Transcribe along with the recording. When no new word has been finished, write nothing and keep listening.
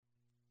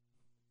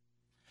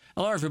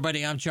Hello,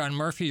 everybody. I'm John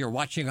Murphy. You're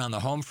watching on the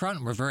home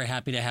front. We're very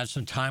happy to have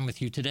some time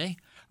with you today.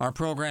 Our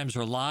programs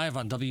are live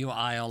on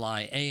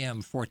WILI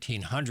AM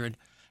 1400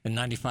 and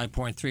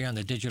 95.3 on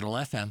the digital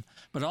FM,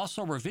 but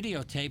also we're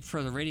videotaped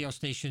for the radio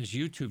station's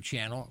YouTube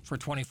channel for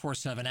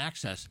 24/7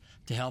 access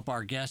to help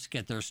our guests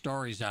get their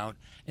stories out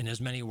in as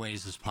many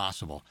ways as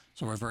possible.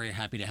 So we're very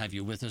happy to have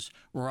you with us.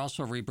 We're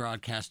also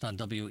rebroadcast on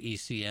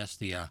WECS,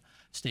 the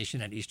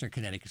station at Eastern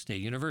Connecticut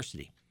State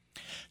University.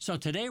 So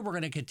today we're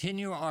going to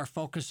continue our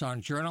focus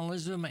on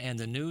journalism and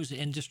the news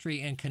industry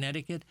in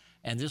Connecticut,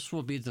 and this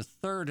will be the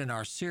third in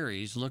our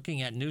series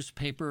looking at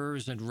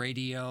newspapers and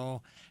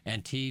radio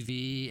and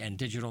TV and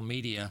digital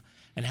media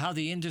and how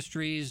the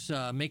industry's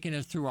making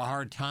it through a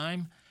hard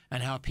time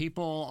and how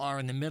people are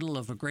in the middle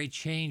of a great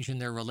change in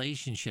their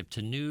relationship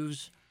to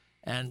news.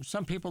 And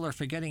some people are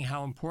forgetting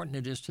how important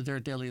it is to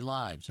their daily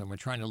lives, and we're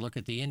trying to look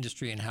at the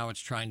industry and how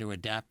it's trying to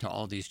adapt to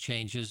all these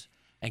changes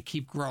and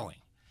keep growing.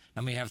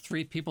 And we have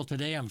three people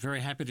today. I'm very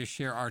happy to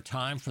share our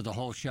time for the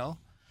whole show.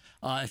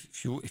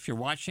 If you're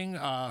watching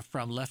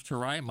from left to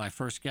right, my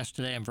first guest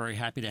today, I'm very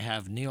happy to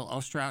have Neil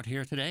Ostrout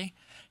here today.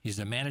 He's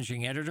the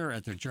managing editor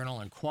at the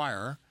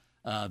Journal-Inquirer,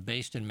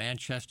 based in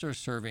Manchester,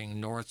 serving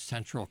North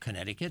Central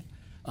Connecticut.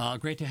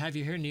 Great to have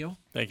you here, Neil.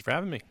 Thank you for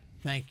having me.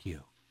 Thank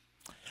you.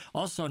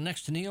 Also,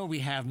 next to Neil, we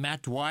have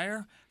Matt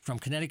Dwyer from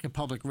Connecticut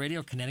Public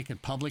Radio,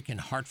 Connecticut Public in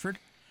Hartford.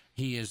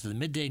 He is the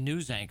midday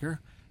news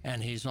anchor,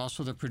 and he's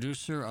also the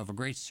producer of a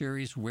great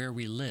series, Where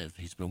We Live.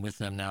 He's been with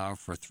them now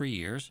for 3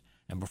 years,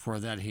 and before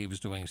that he was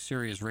doing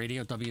Sirius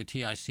Radio,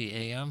 WTIC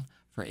AM,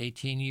 for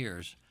 18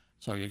 years.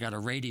 So you got a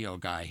radio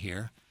guy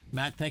here.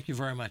 Matt, thank you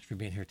very much for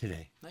being here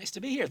today. Nice to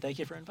be here. Thank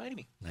you for inviting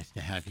me. Nice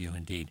to have you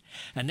indeed.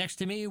 And next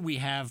to me we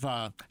have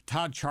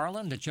Todd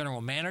Charlin, the general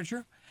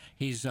manager.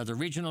 He's the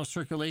regional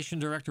circulation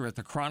director at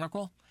the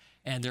Chronicle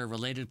and their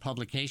related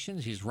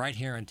publications. He's right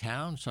here in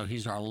town, so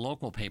he's our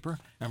local paper,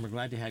 and we're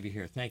glad to have you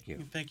here. Thank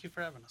you. Thank you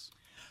for having us.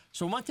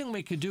 So one thing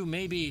we could do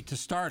maybe to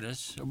start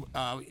us,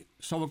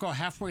 so we'll go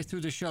halfway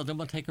through the show, then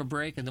we'll take a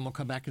break, and then we'll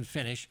come back and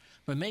finish.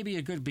 But maybe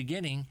a good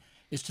beginning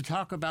is to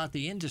talk about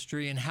the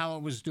industry and how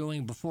it was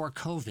doing before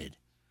COVID,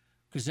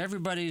 because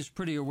everybody's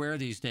pretty aware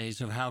these days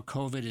of how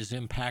COVID has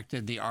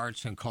impacted the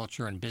arts and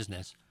culture and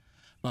business.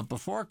 But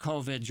before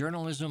COVID,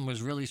 journalism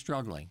was really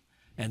struggling.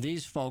 And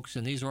these folks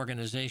and these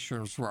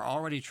organizations were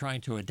already trying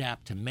to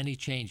adapt to many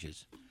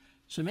changes.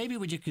 So maybe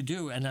what you could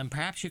do, and then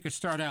perhaps you could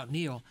start out,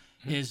 Neil,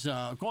 is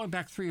going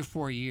back 3 or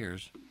 4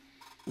 years,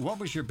 what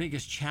was your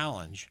biggest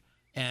challenge,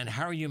 and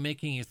how are you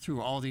making it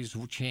through all these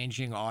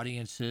changing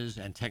audiences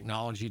and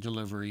technology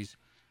deliveries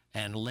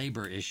and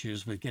labor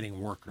issues with getting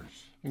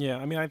workers? Yeah,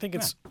 I mean, I think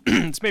it's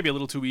it's maybe a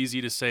little too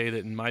easy to say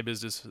that in my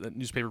business that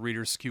newspaper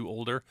readers skew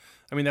older.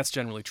 I mean, that's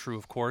generally true,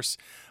 of course.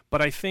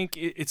 But I think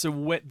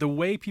the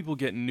way people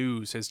get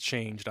news has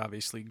changed,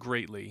 obviously,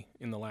 greatly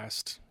in the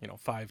last,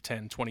 5,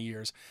 10, 20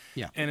 years.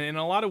 Yeah. And in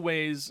a lot of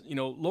ways,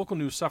 local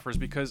news suffers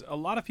because a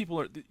lot of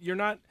people you're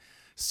not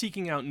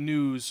seeking out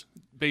news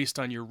based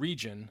on your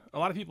region. A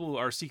lot of people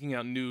are seeking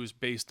out news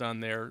based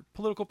on their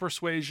political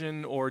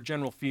persuasion or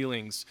general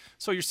feelings.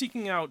 So you're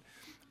seeking out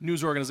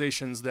news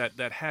organizations that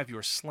have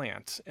your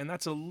slant, and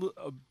that's a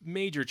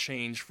major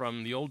change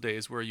from the old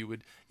days where you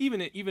would even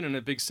in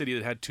a big city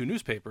that had 2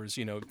 newspapers,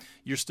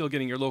 you're still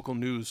getting your local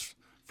news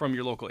from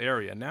your local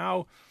area.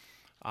 Now,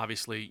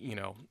 obviously,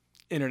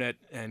 internet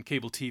and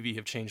cable TV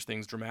have changed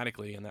things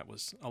dramatically, and that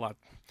was a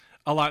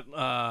lot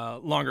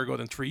longer ago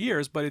than 3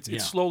 years, but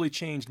it's slowly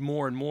changed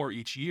more and more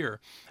each year,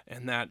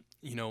 and that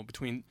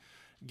between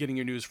getting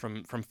your news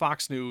from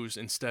Fox News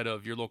instead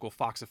of your local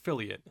Fox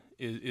affiliate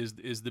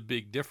is the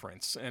big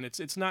difference. And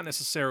it's not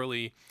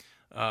necessarily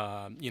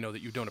that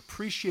you don't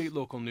appreciate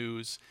local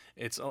news.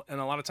 And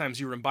a lot of times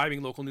you're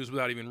imbibing local news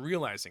without even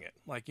realizing it.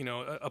 Like,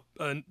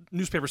 a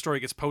newspaper story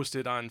gets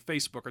posted on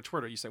Facebook or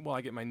Twitter. You say, well, I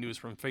get my news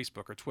from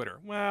Facebook or Twitter.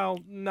 Well,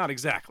 not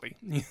exactly.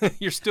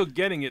 You're still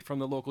getting it from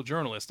the local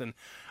journalist. And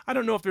I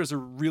don't know if there's a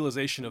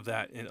realization of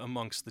that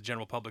amongst the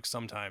general public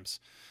sometimes.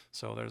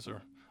 So there's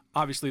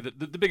obviously, the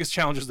biggest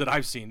challenges that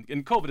I've seen,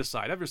 in COVID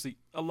aside, obviously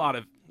a lot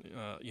of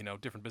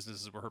different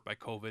businesses were hurt by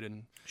COVID,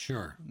 and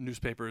sure,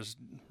 newspapers,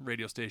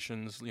 radio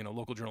stations,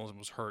 local journalism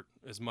was hurt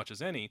as much as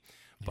any.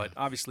 But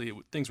obviously,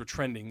 things were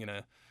trending in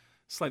a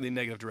slightly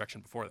negative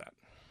direction before that.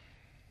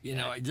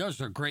 Those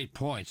are great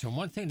points. And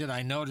one thing that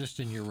I noticed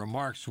in your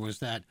remarks was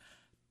that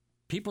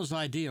people's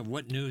idea of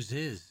what news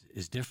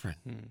is different.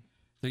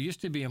 There used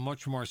to be a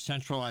much more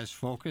centralized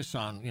focus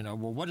on,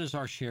 what is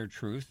our shared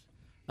truth?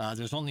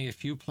 There's only a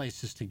few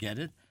places to get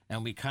it,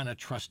 and we kind of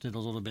trust it a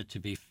little bit to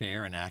be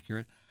fair and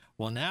accurate.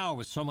 Well, now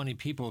with so many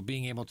people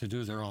being able to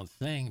do their own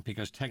thing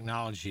because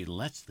technology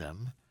lets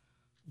them,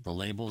 the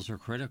labels are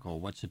critical.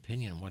 What's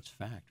opinion? What's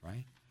fact,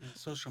 right? And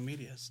social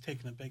media has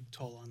taken a big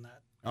toll on that.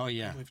 Oh,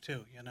 yeah. We've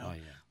too, Oh,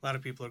 yeah. A lot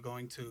of people are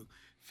going to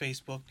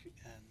Facebook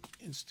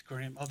and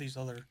Instagram, all these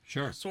other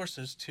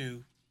sources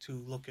to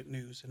look at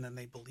news, and then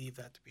they believe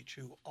that to be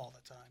true all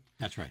the time.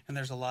 That's right. And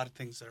there's a lot of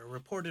things that are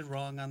reported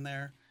wrong on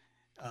there,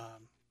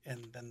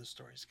 and then the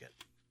stories get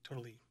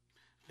totally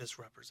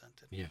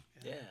misrepresented. Yeah.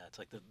 Yeah, it's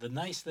like the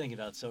nice thing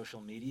about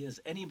social media is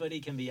anybody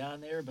can be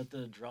on there, but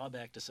the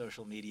drawback to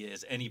social media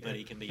is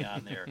anybody can be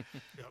on there.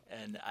 Yep.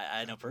 And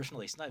I know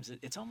personally, sometimes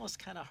it's almost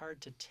kind of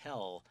hard to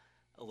tell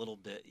a little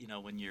bit,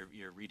 when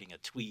you're reading a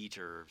tweet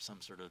or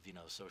some sort of,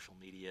 social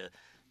media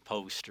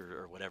post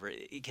or whatever.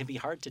 It can be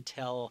hard to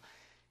tell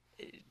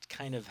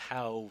kind of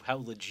how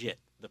legit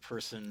the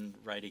person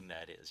writing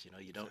that is.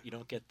 You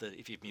don't get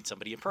if you meet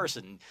somebody in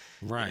person,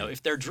 Right.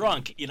 If they're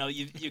drunk,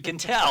 you can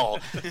tell.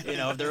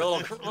 If they're a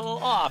little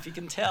off, you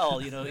can tell.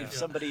 If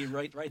somebody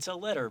writes a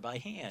letter by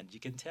hand, you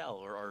can tell.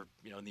 Or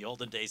in the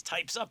olden days,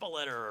 types up a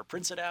letter or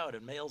prints it out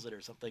and mails it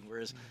or something.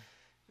 Whereas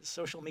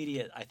social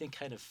media, I think,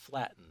 kind of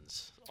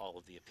flattens all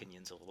of the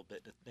opinions a little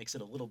bit. It makes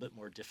it a little bit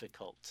more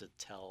difficult to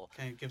tell.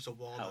 Kind of gives a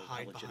wall to how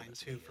hide legitimate behind,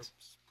 too, somebody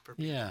for is.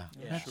 people.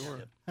 Yeah,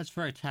 Sure. that's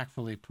very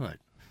tactfully put.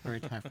 Very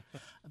tactful.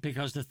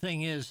 Because the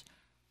thing is,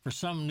 for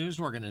some news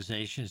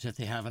organizations, if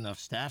they have enough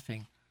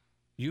staffing,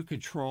 you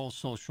could troll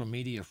social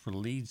media for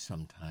leads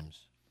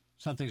sometimes.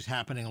 Something's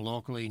happening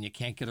locally and you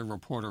can't get a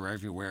reporter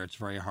everywhere. It's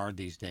very hard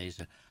these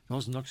days.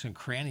 Those nooks and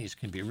crannies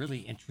can be really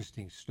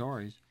interesting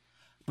stories.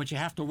 But you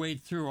have to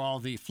wade through all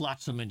the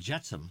flotsam and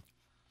jetsam,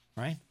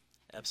 right?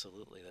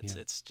 Absolutely. Yeah.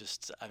 It's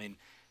just,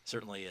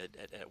 certainly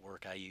at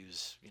work I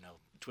use,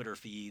 Twitter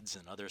feeds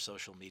and other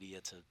social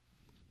media to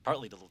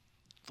partly to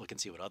look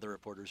and see what other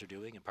reporters are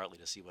doing and partly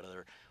to see what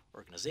other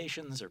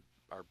organizations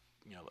are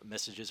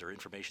messages or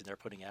information they're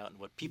putting out and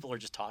what people are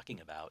just talking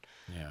about.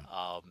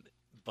 Yeah.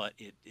 But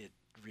it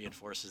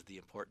reinforces the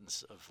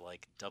importance of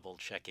double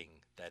checking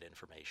that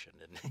information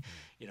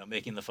and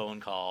making the phone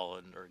call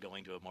or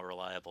going to a more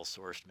reliable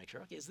source to make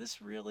sure, okay, is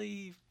this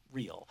really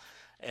real?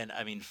 And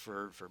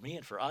for me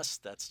and for us,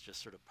 that's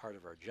just sort of part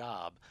of our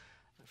job.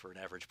 For an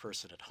average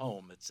person at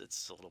home, it's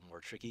a little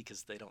more tricky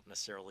because they don't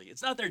necessarily,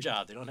 it's not their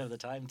job. They don't have the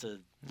time to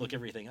look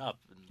everything up.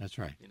 And, That's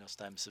right.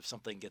 Sometimes if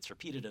something gets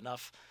repeated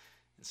enough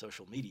in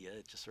social media,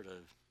 it just sort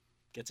of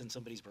gets in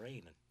somebody's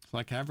brain. It's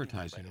like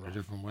advertising in a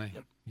different way.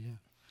 Yep. Yeah.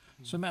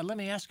 So, Matt, let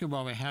me ask you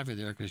while we have you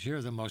there, because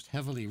you're the most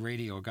heavily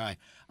radio guy.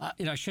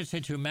 I should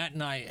say, too, Matt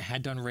and I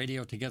had done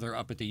radio together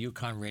up at the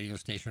Yukon radio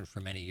station for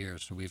many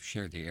years, so we've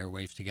shared the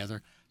airwaves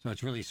together. So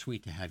it's really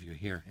sweet to have you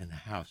here in the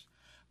house.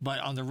 But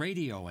on the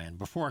radio end,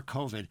 before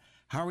COVID,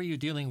 how are you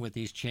dealing with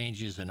these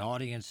changes in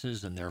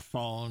audiences and their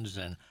phones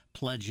and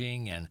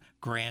pledging and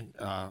grant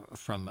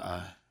from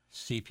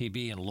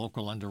CPB and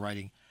local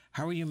underwriting?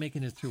 How are you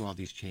making it through all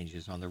these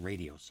changes on the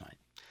radio side?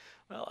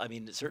 Well,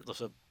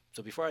 certainly.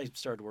 So before I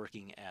started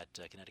working at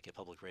Connecticut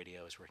Public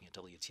Radio, I was working at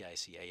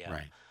WTIC AM.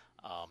 Right.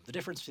 The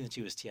difference between the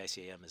two is TIC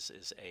AM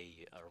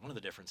one of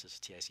the differences is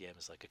TIC AM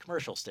is like a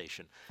commercial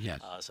station. Yes.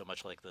 So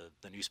much like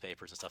the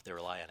newspapers and stuff, they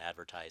rely on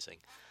advertising.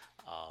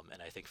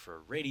 And I think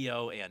for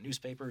radio and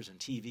newspapers and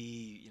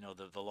TV,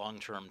 the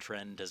long-term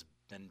trend has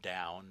been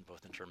down,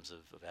 both in terms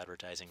of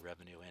advertising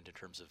revenue and in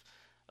terms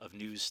of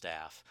news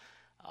staff.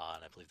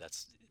 And I believe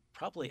that's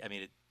probably,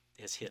 it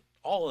has hit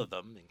all of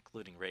them,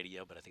 including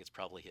radio, but I think it's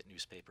probably hit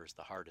newspapers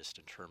the hardest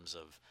in terms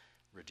of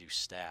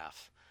reduced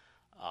staff.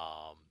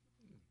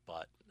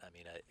 But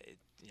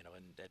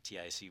and at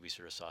TIC we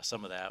sort of saw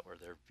some of that where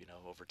there,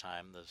 over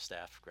time the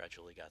staff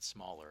gradually got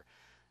smaller,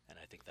 and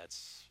I think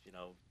that's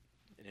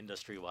an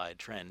industry-wide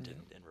trend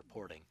in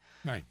reporting.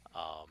 Right.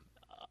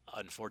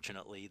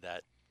 Unfortunately,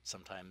 that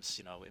sometimes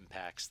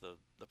impacts the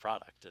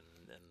product and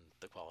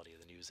the quality of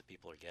the news that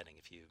people are getting.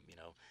 If you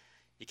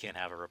can't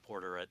have a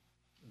reporter at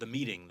the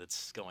meeting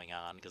that's going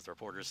on because the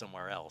reporter's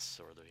somewhere else,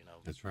 or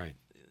That's right.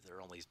 there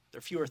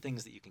are fewer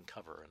things that you can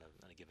cover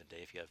on a given day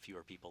if you have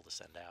fewer people to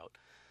send out,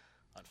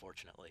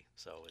 unfortunately.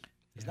 So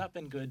it's not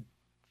been good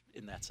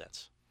in that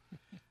sense.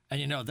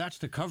 And that's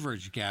the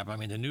coverage gap.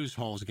 The news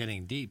hole is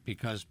getting deep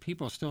because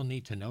people still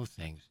need to know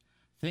things.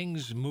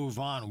 Things move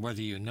on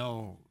whether you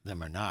know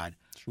them or not.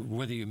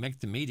 Whether you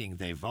make the meeting,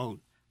 they vote,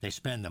 they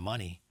spend the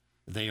money,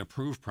 they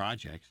approve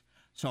projects.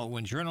 So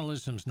when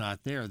journalism's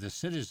not there, the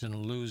citizen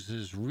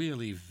loses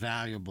really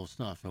valuable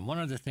stuff. And one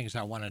of the things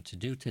I wanted to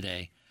do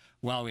today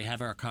while we have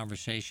our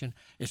conversation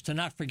is to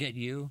not forget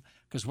you,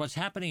 because what's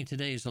happening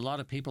today is a lot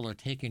of people are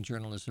taking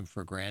journalism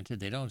for granted.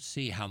 They don't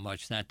see how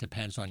much that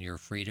depends on your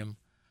freedom,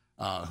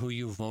 who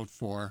you vote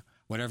for,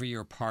 whatever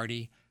your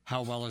party,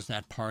 how well is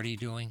that party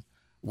doing,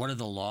 what are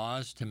the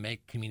laws to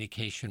make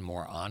communication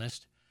more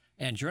honest.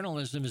 And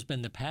journalism has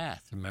been the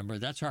path. Remember,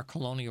 that's our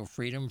colonial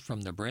freedom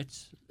from the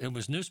Brits. It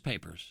was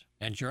newspapers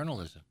and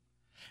journalism.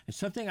 And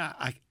something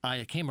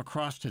I came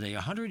across today,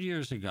 100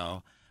 years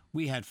ago,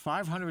 we had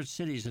 500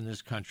 cities in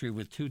this country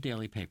with 2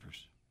 daily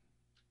papers.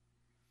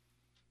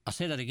 I'll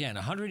say that again.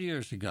 100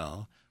 years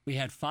ago, we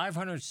had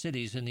 500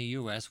 cities in the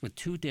U.S. with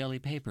 2 daily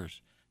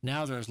papers.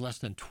 Now there's less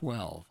than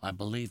 12, I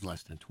believe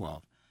less than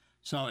 12.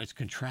 So it's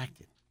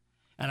contracted.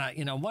 And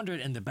I wondered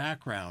in the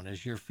background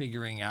as you're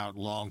figuring out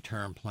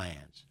long-term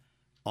plans,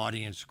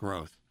 audience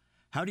growth,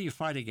 how do you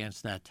fight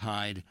against that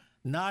tide,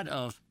 not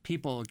of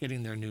people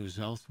getting their news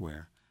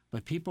elsewhere,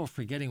 but people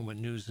forgetting what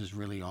news is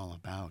really all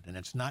about, and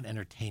it's not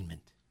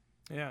entertainment.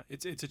 Yeah,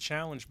 it's a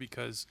challenge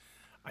because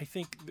I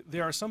think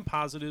there are some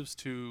positives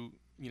to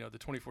the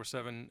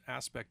 24/7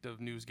 aspect of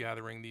news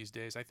gathering these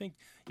days. I think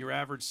your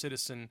average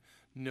citizen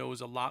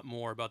knows a lot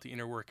more about the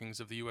inner workings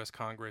of the U.S.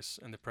 Congress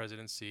and the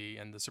presidency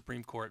and the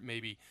Supreme Court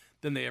maybe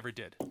than they ever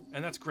did.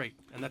 And that's great.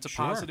 And that's a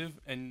positive,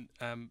 and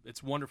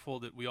it's wonderful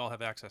that we all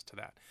have access to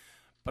that.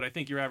 But I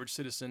think your average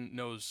citizen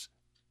knows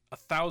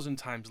 1,000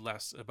 times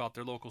less about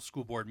their local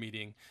school board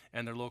meeting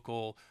and their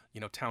local,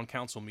 town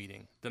council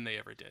meeting than they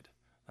ever did.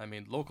 I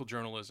mean, local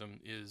journalism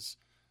is,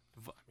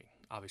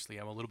 obviously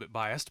I'm a little bit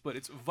biased, but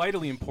it's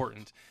vitally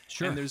important.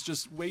 Sure. And there's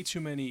just way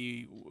too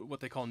many what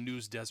they call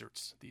news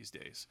deserts these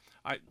days.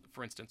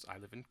 For instance, I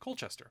live in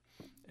Colchester,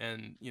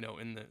 and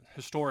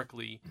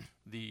historically,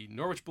 the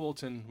Norwich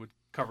Bulletin would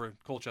cover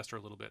Colchester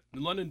a little bit. The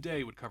London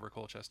Day would cover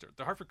Colchester.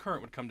 The Hartford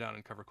Courant would come down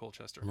and cover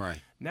Colchester.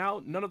 Right.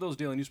 Now, none of those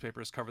daily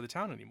newspapers cover the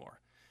town anymore,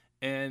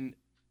 and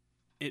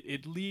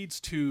it leads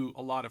to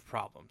a lot of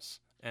problems.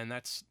 And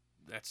that's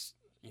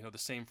the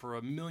same for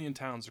a million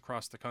towns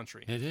across the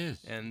country. It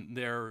is. And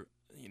they're,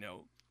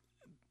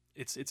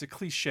 it's a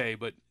cliche,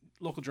 but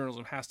local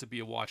journalism has to be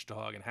a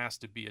watchdog and has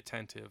to be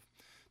attentive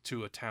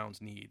to a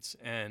town's needs.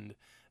 And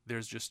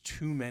there's just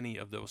too many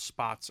of those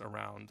spots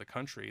around the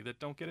country that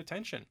don't get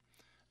attention.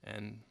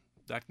 And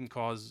that can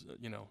cause,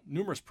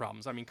 numerous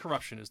problems. I mean,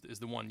 corruption is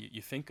the one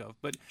you think of,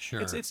 but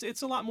sure.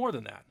 it's a lot more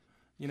than that.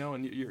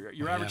 And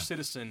your average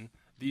citizen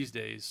these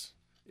days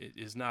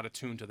is not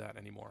attuned to that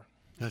anymore.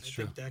 That's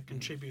true. I think that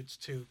contributes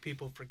to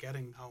people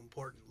forgetting how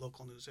important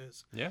local news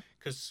is. Yeah.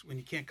 Because when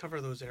you can't cover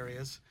those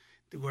areas,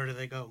 where do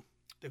they go?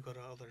 They go to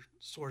other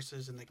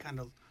sources, and they kind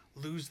of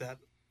lose that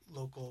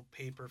local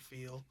paper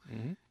feel.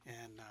 Mm-hmm.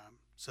 And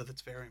so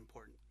that's very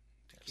important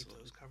to keep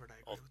those covered.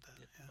 I agree with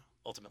that. Yeah.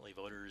 Ultimately,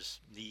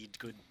 voters need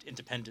good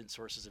independent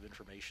sources of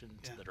information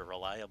Yeah. that are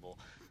reliable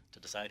to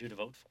decide who to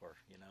vote for.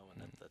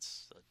 And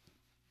that's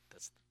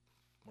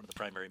one of the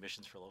primary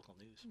missions for local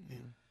news. Yeah.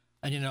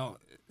 And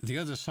the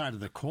other side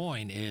of the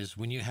coin is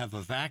when you have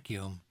a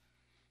vacuum,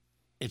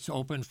 it's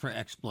open for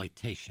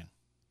exploitation.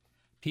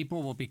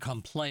 People will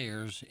become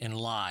players in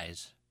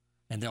lies,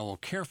 and they will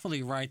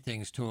carefully write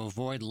things to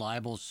avoid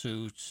libel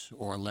suits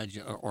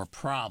or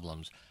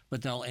problems,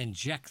 but they'll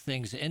inject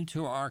things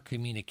into our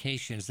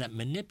communications that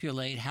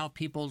manipulate how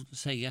people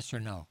say yes or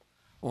no,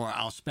 or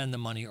I'll spend the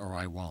money or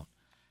I won't.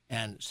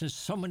 And since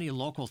so many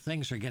local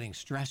things are getting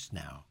stressed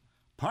now,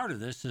 part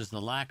of this is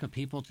the lack of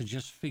people to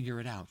just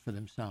figure it out for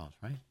themselves,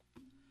 right?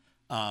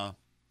 Well,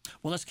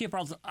 let's keep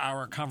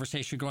our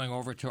conversation going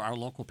over to our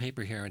local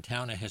paper here in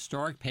town, a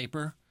historic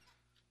paper,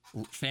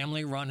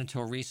 family-run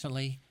until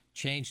recently,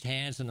 changed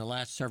hands in the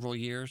last several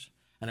years.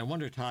 And I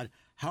wonder, Todd,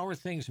 how are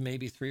things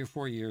maybe 3 or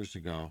 4 years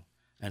ago,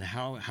 and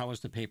how is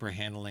the paper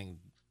handling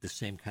the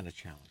same kind of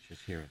challenges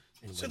here?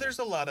 So there's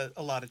a lot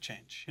of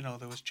change.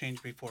 There was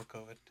change before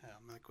COVID,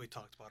 like we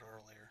talked about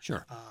earlier.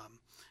 Sure.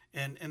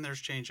 And there's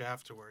change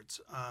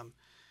afterwards.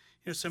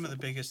 Some of the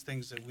biggest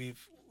things that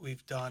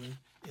we've done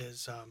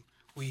is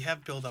we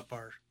have built up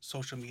our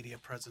social media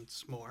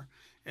presence more,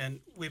 and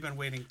we've been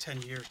waiting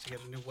 10 years to get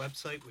a new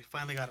website. We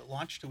finally got it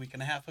launched a week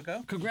and a half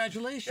ago.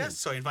 Congratulations! Yes,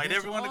 so I invite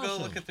everyone to go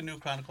look at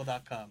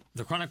thenewchronicle.com.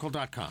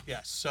 Thechronicle.com.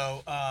 Yes,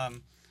 so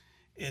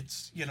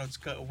it's it's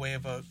got a way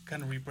of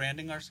kind of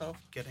rebranding ourselves,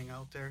 getting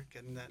out there,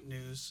 getting that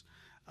news,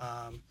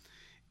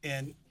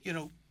 and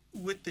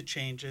with the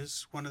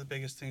changes, one of the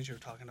biggest things you're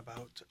talking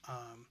about,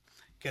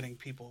 getting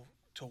people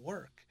to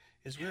work,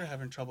 is we were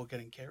having trouble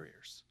getting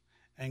carriers,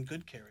 and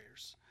good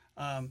carriers.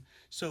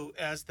 So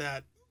as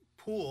that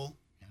pool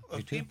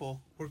of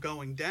people were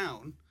going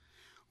down,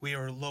 we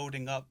were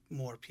loading up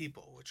more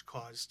people, which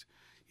caused,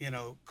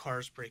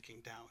 cars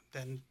breaking down.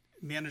 Then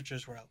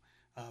managers were out,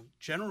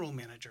 general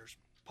managers,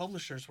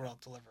 publishers were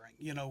out delivering.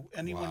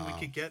 Anyone we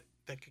could get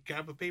that could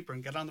grab a paper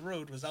and get on the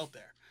road was out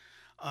there.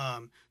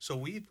 So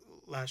we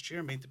last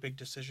year made the big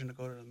decision to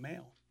go to the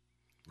mail.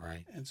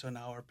 Right. And so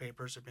now our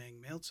papers are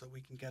being mailed so we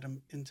can get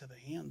them into the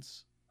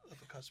hands of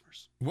the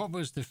customers. What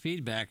was the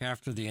feedback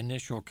after the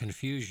initial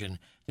confusion?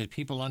 Did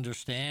people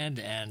understand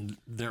and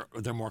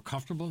they're more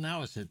comfortable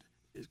now? Is it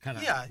kind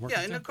of yeah,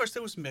 and of course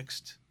there was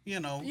mixed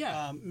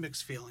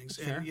feelings.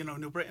 That's and fair.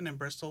 New Britain and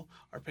Bristol,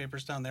 our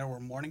papers down there were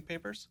morning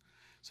papers.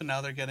 So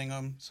now they're getting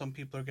them. Some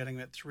people are getting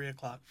them at 3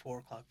 o'clock, 4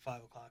 o'clock,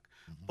 5 o'clock.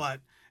 Mm-hmm.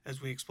 But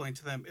as we explained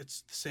to them,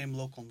 it's the same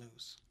local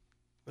news.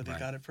 Whether you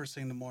got it first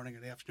thing in the morning or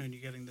the afternoon,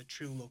 you're getting the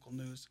true local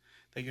news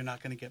that you're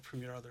not going to get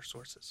from your other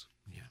sources.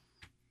 Yeah.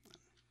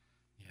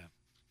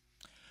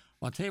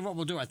 Well, I'll tell you what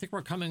we'll do. I think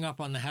we're coming up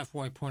on the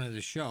halfway point of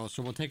the show,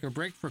 so we'll take a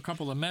break for a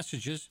couple of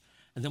messages,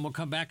 and then we'll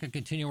come back and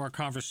continue our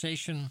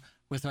conversation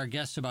with our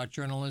guests about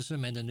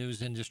journalism and the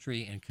news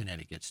industry in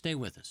Connecticut. Stay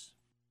with us.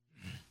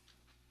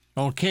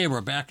 Okay,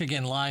 we're back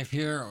again live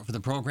here for the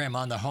program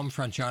On the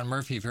Homefront. John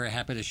Murphy, very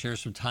happy to share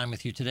some time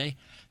with you today.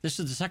 This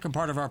is the second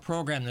part of our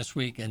program this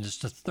week, and it's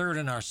the third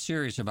in our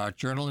series about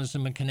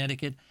journalism in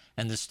Connecticut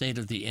and the state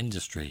of the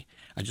industry.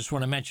 I just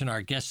want to mention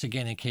our guests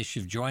again in case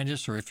you've joined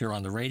us or if you're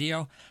on the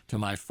radio. To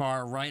my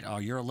far right,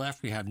 or your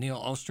left, we have Neil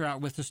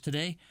Osterhout with us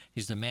today.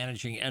 He's the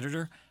managing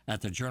editor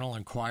at the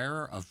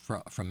Journal-Inquirer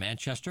from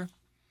Manchester.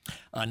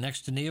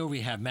 Next to Neil,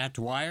 we have Matt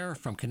Dwyer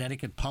from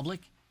Connecticut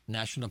Public.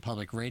 National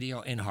Public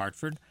Radio in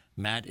Hartford.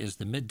 Matt is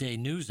the midday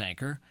news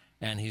anchor,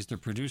 and he's the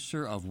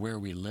producer of Where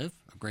We Live,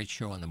 a great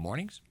show in the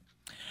mornings.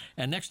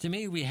 And next to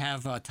me, we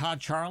have Todd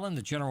Charlin,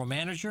 the general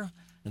manager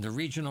and the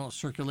regional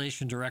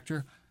circulation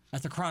director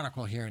at the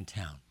Chronicle here in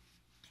town.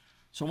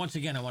 So once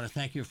again, I want to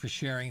thank you for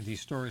sharing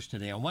these stories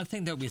today. And one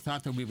thing that we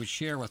thought that we would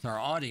share with our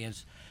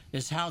audience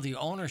is how the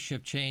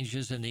ownership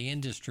changes in the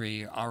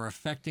industry are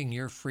affecting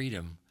your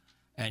freedom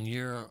and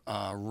your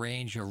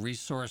range of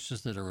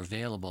resources that are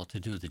available to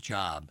do the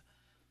job.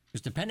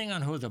 Because depending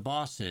on who the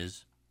boss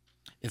is,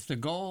 if the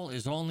goal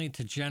is only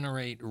to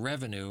generate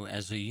revenue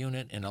as a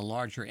unit in a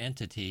larger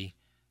entity,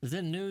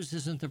 then news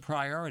isn't the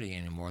priority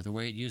anymore the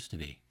way it used to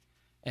be.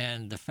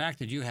 And the fact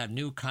that you have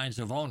new kinds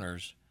of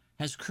owners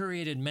has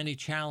created many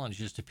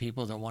challenges to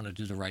people that want to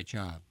do the right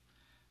job.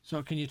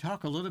 So can you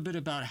talk a little bit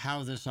about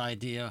how this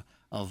idea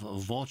of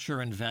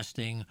vulture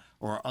investing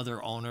or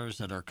other owners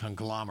that are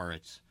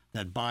conglomerates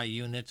that buy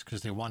units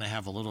because they want to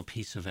have a little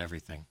piece of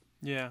everything?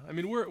 Yeah, I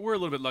mean, we're a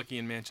little bit lucky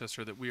in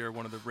Manchester that we are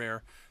one of the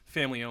rare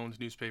family-owned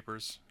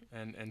newspapers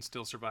and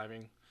still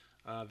surviving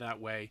that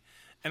way.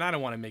 And I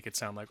don't want to make it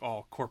sound like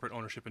all corporate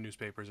ownership of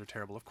newspapers are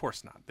terrible. Of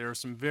course not. There are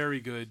some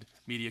very good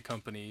media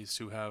companies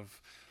who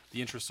have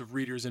the interests of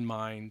readers in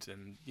mind,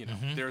 and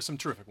there are some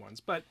terrific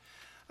ones. But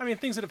I mean,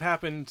 things that have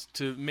happened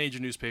to major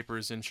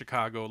newspapers in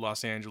Chicago,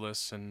 Los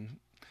Angeles, and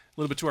a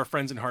little bit to our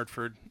friends in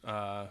Hartford,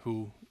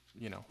 who,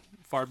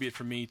 far be it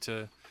from me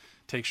to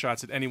take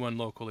shots at anyone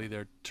locally.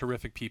 They're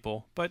terrific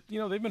people, but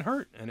they've been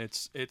hurt, and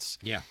it's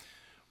Yeah.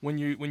 when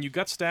you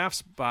gut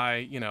staffs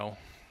by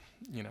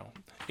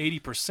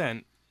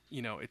 80%,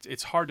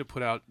 it's hard to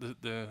put out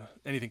the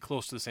anything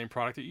close to the same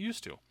product that you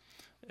used to,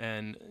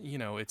 and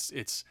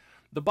it's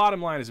the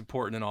bottom line is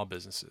important in all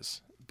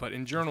businesses, but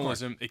in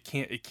journalism it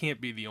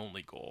can't be the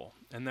only goal,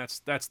 and that's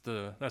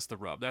the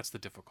rub, that's the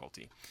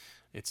difficulty.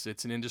 It's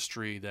an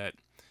industry that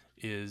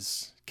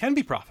can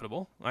be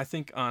profitable. I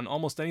think on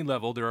almost any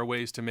level there are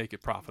ways to make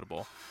it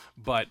profitable,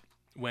 but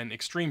when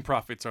extreme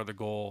profits are the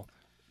goal,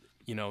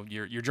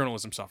 your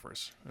journalism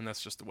suffers, and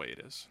that's just the way it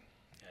is.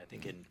 Yeah, I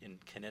think in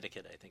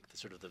Connecticut, I think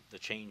the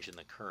change in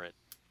the Current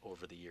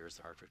over the years,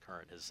 the Hartford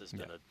Current has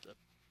been a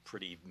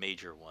pretty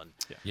major one.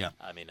 Yeah.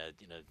 I mean,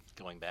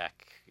 going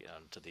back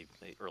to the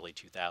early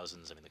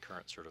 2000s, I mean, the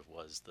Current sort of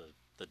was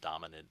the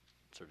dominant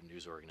sort of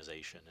news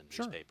organization and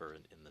newspaper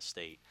in the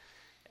state,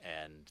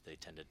 and they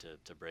tended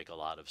to break a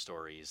lot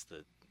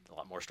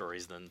more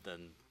stories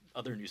than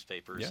other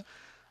newspapers.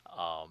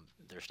 Yeah.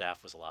 Their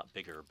staff was a lot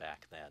bigger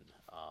back then.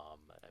 I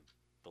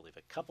believe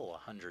a couple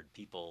of hundred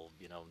people,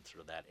 in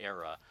sort of that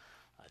era.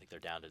 I think they're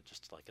down to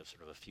just like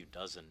a few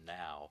dozen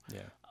now.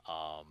 Yeah.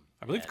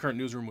 I believe the Current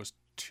newsroom was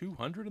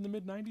 200 in the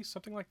mid-90s,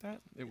 something like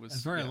that. It was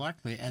very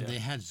likely, and they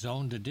had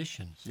zoned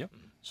editions. Yep.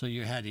 So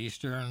you had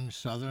Eastern,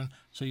 Southern,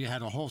 so you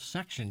had a whole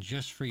section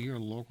just for your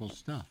local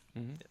stuff.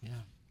 Mm-hmm. Yeah.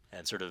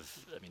 And sort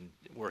of, I mean,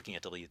 working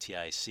at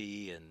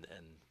WTIC and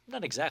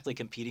not exactly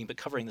competing, but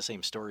covering the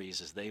same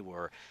stories as they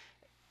were,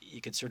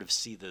 you could sort of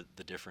see the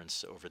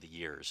difference over the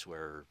years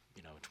where,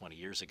 20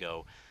 years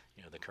ago,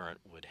 the Current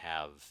would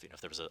have,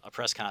 if there was a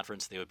press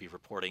conference, they would be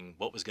reporting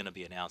what was going to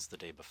be announced the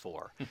day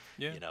before,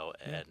 and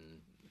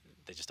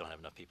they just don't have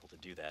enough people to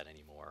do that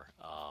anymore.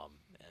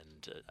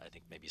 And I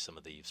think maybe some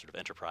of the sort of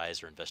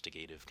enterprise or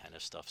investigative kind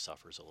of stuff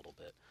suffers a little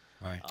bit.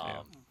 Right.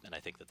 And I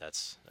think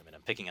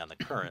I'm picking on the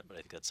Current, but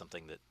I think that's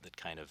something that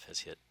kind of has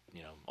hit,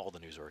 all the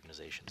news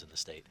organizations in the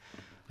state.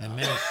 And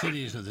many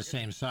cities of the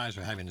same size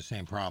are having the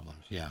same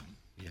problems. Yeah.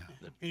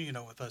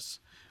 Yeah. With us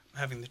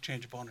having the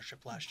change of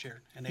ownership last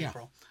year in Yeah.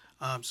 April.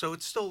 So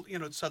it's still,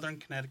 it's Southern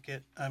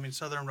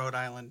Rhode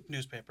Island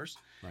newspapers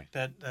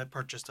that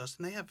purchased us.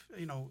 And they have,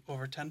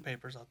 over 10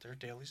 papers out there,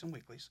 dailies and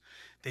weeklies.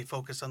 They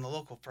focus on the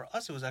local. For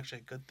us, it was actually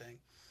a good thing.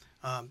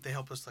 They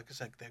helped us, like I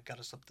said, they got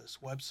us up this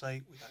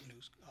website. We got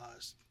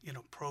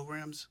new,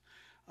 programs.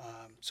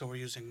 So we're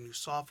using new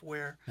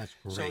software. That's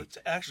great. So it's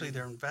actually,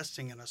 they're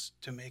investing in us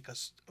to make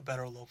us a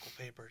better local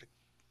paper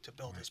to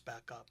build us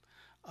back up.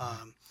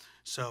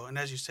 So, and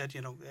as you said,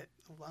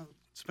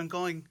 it's been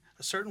going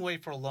a certain way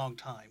for a long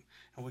time,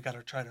 and we got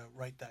to try to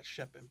right that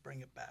ship and bring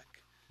it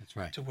back. That's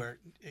right. To where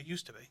it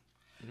used to be.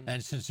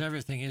 And since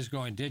everything is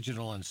going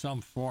digital in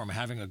some form,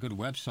 having a good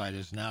website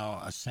is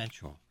now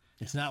essential.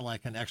 It's not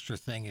like an extra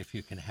thing if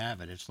you can have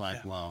it. It's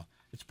like, well,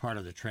 it's part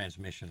of the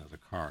transmission of the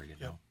car,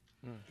 know.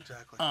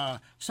 Exactly.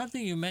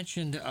 Something you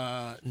mentioned,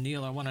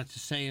 Neil, I wanted to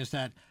say is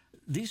that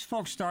these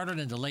folks started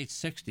in the late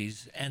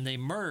 60s, and they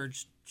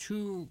merged.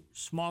 Two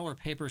smaller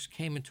papers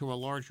came into a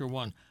larger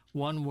one.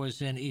 One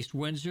was in East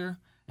Windsor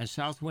and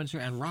South Windsor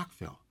and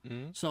Rockville.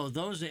 Mm-hmm. So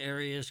those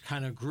areas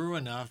kind of grew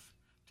enough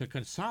to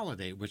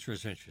consolidate, which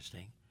was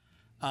interesting.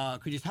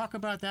 Could you talk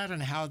about that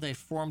and how they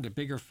formed a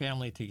bigger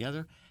family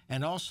together?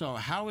 And also,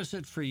 how is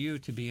it for you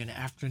to be an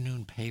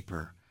afternoon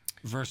paper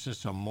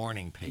versus a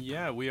morning paper?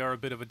 Yeah, we are a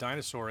bit of a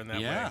dinosaur in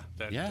that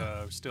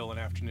way. Still an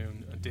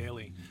afternoon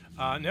daily.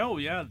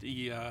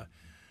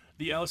 The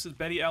The Ellis is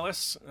Betty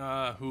Ellis,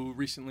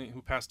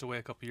 who passed away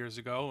a couple years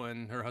ago,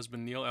 and her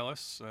husband Neil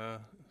Ellis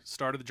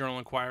started the Journal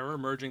Enquirer,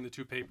 merging the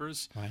two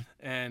papers. Right.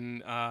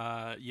 And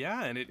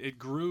and it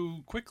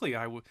grew quickly.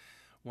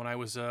 When I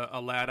was a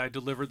lad, I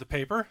delivered the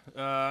paper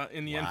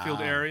in the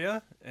Enfield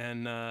area,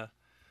 and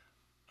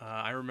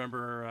I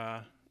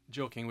remember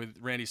joking with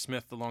Randy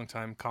Smith, the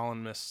longtime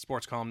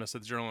sports columnist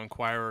at the Journal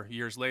Enquirer,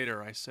 years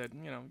later. I said,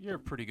 you're a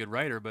pretty good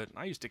writer, but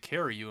I used to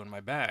carry you in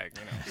my bag,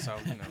 so.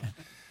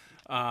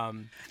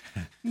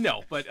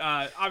 No, but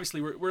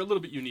obviously we're a little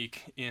bit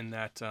unique in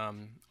that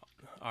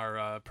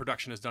our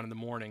production is done in the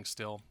morning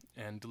still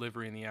and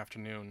delivery in the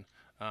afternoon,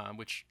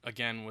 which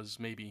again was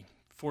maybe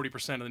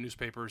 40% of the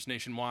newspapers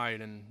nationwide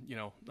and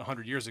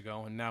 100 years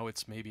ago, and now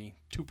it's maybe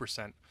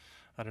 2%.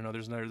 I don't know.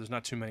 There's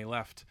not too many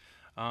left.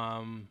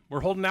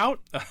 We're holding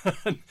out.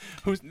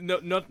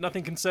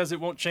 Nothing can says it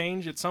won't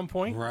change at some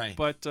point. Right.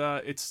 But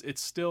it's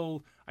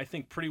still, I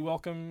think, pretty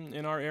welcome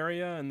in our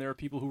area, and there are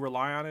people who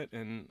rely on it,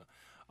 and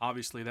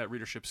obviously that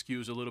readership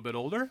skews a little bit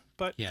older,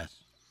 but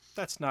Yes.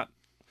 that's not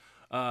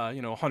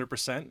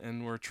 100%,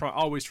 and we're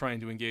always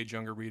trying to engage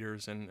younger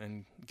readers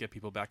and get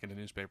people back into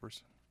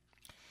newspapers.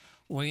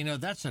 Well,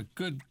 that's a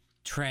good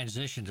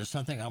transition to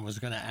something I was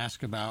going to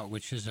ask about,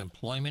 which is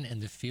employment in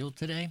the field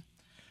today.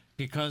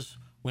 Because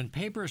when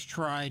papers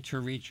try to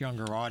reach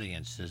younger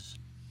audiences,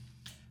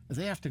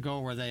 they have to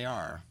go where they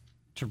are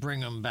to bring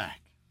them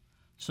back.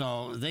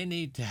 So they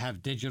need to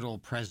have digital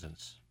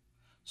presence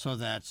so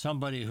that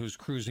somebody who's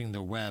cruising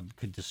the web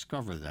could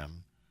discover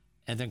them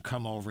and then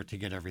come over to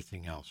get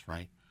everything else,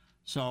 right?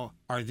 So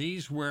are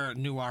these where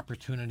new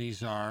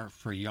opportunities are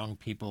for young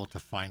people to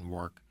find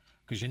work?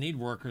 Because you need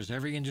workers.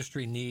 Every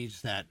industry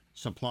needs that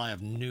supply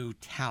of new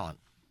talent.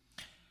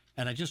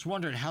 And I just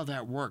wondered how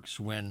that works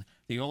when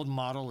the old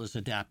model is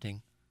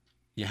adapting.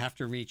 You have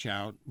to reach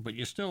out, but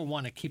you still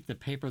want to keep the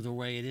paper the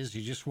way it is.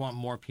 You just want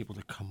more people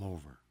to come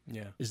over.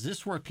 Yeah. Is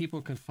this where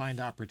people can find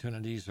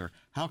opportunities, or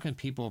how can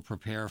people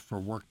prepare for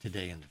work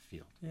today in the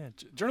field? Yeah,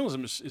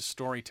 journalism is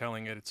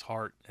storytelling at its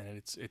heart, and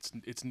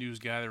it's news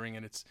gathering,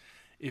 and it's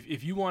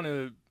if you want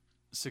to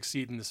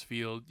succeed in this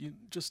field, you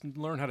just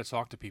learn how to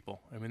talk to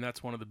people. I mean,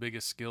 that's one of the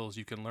biggest skills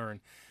you can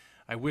learn.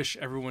 I wish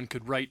everyone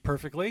could write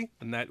perfectly,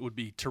 and that would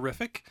be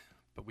terrific.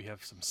 But we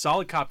have some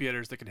solid copy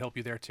editors that can help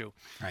you there too.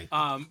 Right.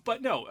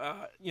 But no,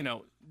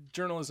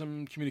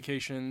 journalism,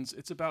 communications,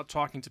 it's about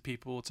talking to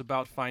people. It's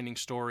about finding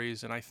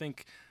stories. And I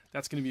think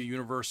that's going to be a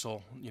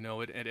universal,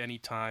 at any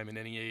time, in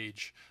any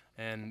age.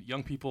 And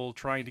young people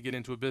trying to get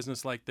into a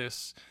business like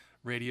this,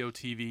 radio,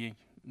 TV,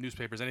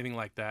 newspapers, anything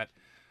like that,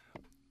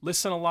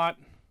 listen a lot,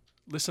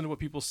 listen to what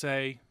people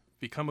say,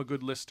 become a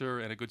good listener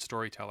and a good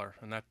storyteller.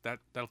 And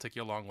that'll take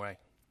you a long way.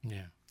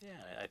 Yeah.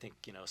 Yeah, I think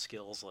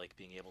skills like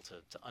being able to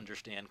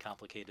understand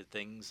complicated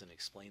things and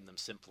explain them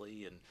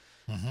simply and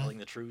telling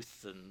the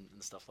truth and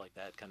stuff like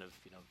that kind of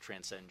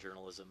transcend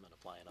journalism and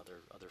apply in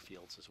other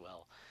fields as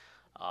well.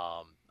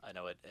 I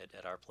know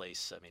at our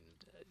place, I mean,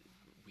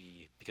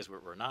 because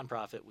we're a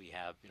nonprofit, we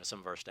have some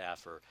of our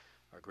staff are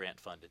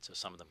grant funded, so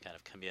some of them kind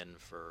of come in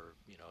for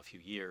a few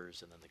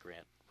years and then the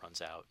grant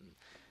runs out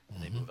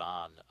and they move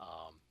on.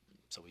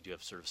 So we do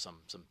have sort of some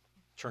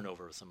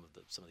turnover with some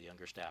of the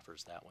younger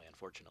staffers that way,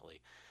 unfortunately.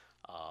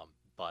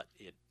 But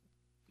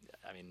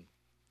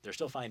they're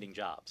still finding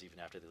jobs even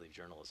after they leave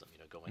journalism.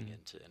 Going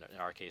into, in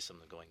our case, some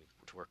of them going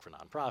to work for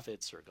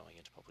nonprofits or going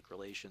into public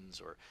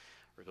relations or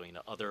going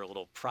into other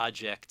little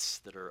projects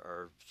that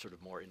are sort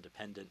of more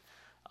independent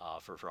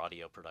for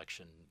audio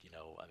production.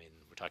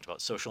 We talked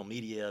about social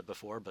media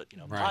before, but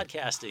Right.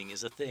 podcasting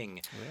is a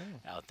thing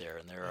out there,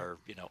 and there are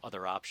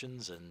other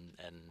options, and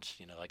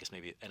I guess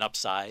maybe an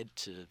upside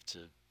to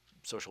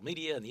social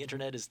media and the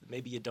internet is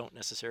maybe you don't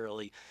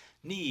necessarily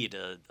need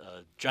a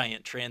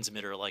giant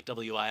transmitter like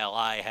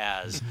WILI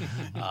has,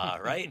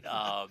 right?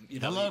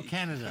 Hello,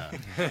 Canada.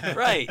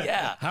 Right,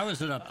 yeah. How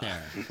is it up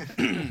there?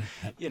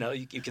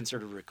 You can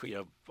sort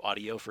of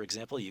audio, for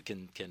example, you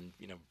can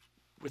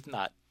with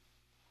not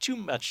too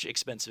much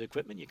expensive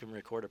equipment, you can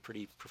record a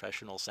pretty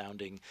professional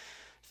sounding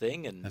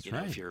thing, and That's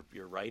right. if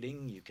you're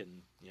writing, you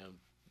can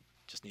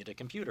just need a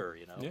computer,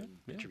 and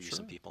interview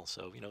some people.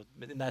 So,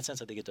 in that sense,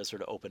 I think it does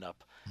sort of open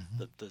up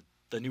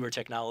the newer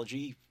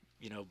technology,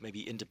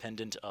 maybe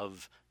independent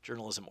of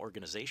journalism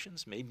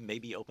organizations,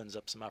 maybe opens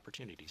up some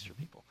opportunities for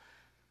people.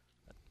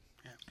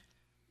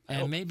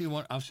 And maybe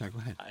one, I'm sorry, go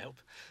ahead. I hope.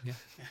 Yeah.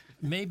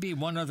 Maybe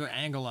one other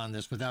angle on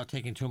this, without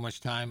taking too much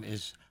time,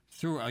 is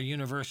through a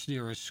university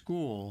or a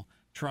school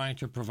trying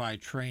to provide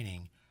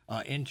training.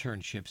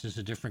 Internships is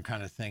a different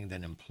kind of thing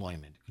than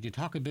employment. Could you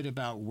talk a bit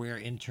about where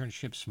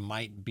internships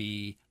might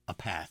be a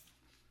path?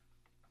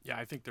 Yeah,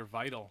 I think they're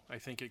vital. I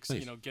think it's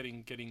Please.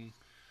 Getting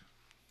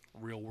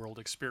real world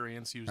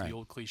experience, use Right. the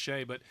old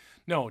cliche, but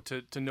no,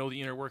 to know the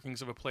inner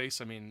workings of a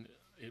place. I mean,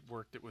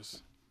 it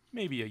was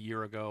maybe a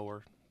year ago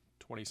or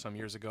 20 some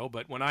years ago,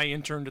 but when I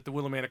interned at the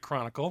Willimantic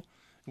Chronicle,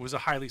 it was a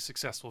highly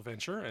successful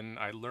venture, and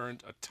I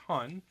learned a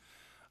ton.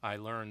 I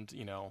learned,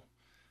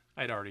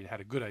 I'd already had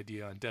a good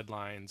idea on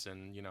deadlines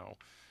and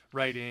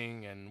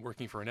writing and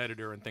working for an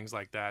editor and things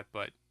like that,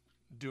 but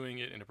doing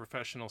it in a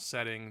professional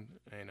setting,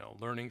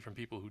 learning from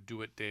people who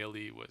do it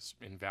daily was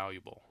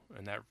invaluable.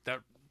 And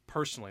that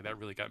personally, that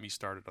really got me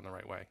started on the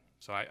right way.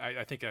 So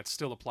I think that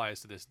still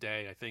applies to this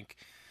day. I think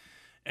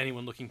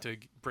anyone looking to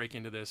break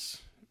into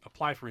this,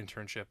 apply for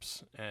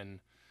internships. And,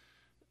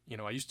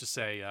 I used to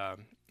say,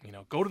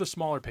 go to the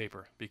smaller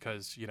paper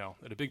because,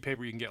 at a big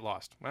paper you can get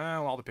lost.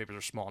 Well, all the papers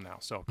are small now.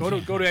 So go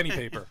to any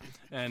paper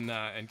and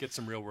get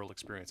some real world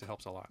experience. It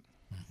helps a lot.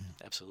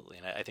 Absolutely,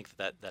 and I think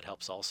that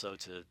helps also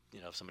to,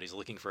 if somebody's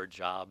looking for a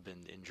job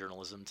in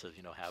journalism, to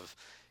have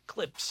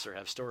clips or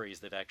have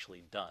stories they've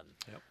actually done.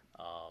 Yep.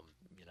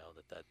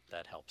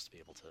 That helps to be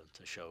able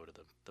to show to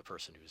the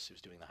person who's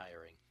doing the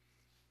hiring.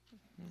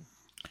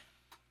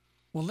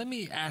 Well, let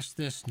me ask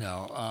this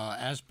now.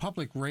 As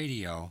public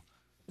radio,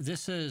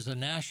 this is a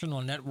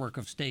national network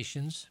of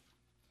stations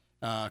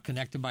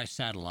connected by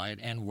satellite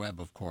and web,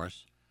 of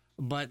course,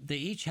 but they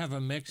each have a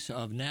mix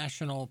of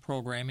national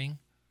programming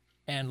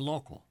and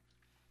local.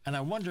 And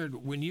I wondered,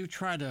 when you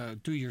try to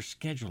do your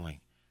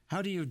scheduling,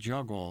 how do you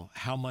juggle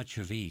how much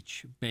of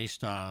each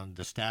based on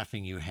the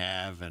staffing you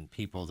have and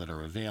people that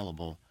are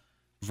available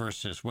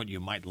versus what you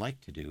might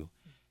like to do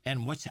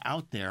and what's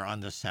out there on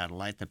the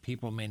satellite that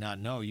people may not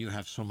know? You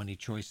have so many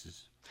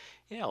choices.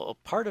 Yeah, well,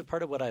 part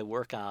of what I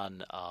work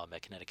on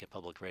at Connecticut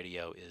Public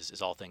Radio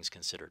is All Things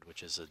Considered,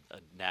 which is a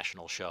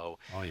national show.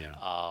 Oh, yeah.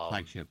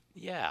 Flagship.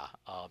 Yeah,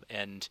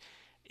 and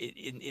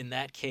in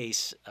that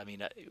case, I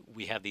mean,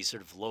 we have these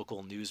sort of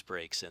local news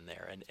breaks in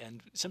there,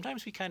 and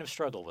sometimes we kind of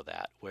struggle with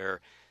that,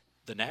 where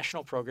the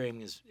national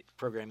programming is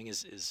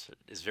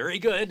very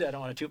good. I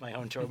don't want to toot my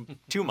own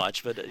too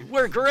much, but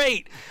we're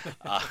great.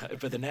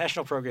 But the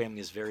national programming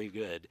is very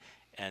good,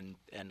 and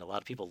a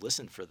lot of people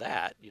listen for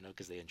that,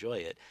 because they enjoy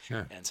it.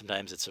 Sure. And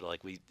sometimes it's sort of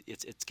like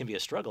it can be a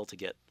struggle to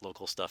get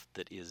local stuff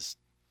that is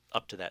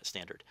up to that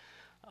standard,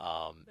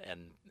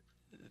 and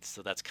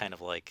so that's kind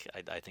of like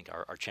I think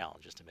our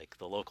challenge is to make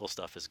the local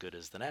stuff as good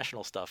as the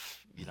national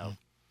stuff,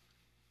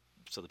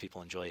 so that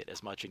people enjoy it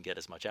as much and get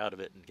as much out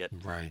of it and get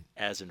right.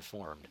 as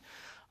informed.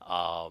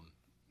 I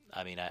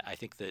mean, I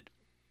think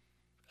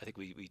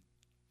we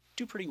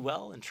do pretty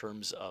well in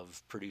terms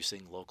of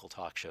producing local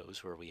talk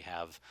shows where we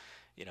have,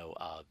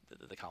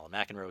 the Colin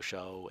McEnroe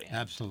show and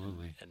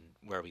Absolutely. and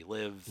Where We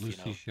Live,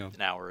 Lucy show.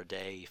 an hour a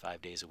day,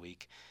 5 days a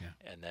week, Yeah.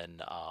 and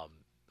then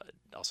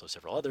also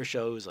several other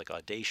shows like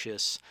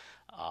Audacious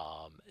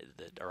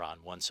that are on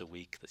once a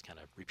week that kind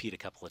of repeat a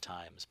couple of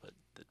times, but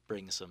that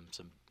bring some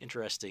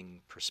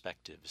interesting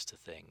perspectives to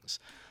things.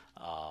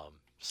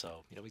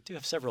 So we do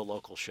have several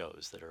local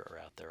shows that are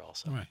out there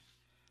also. Right.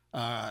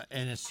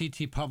 And it's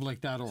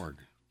ctpublic.org,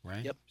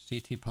 right? Yep.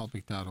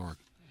 ctpublic.org.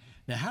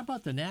 Now, how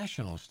about the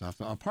national stuff?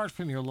 Apart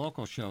from your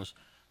local shows,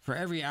 for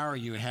every hour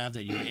you have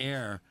that you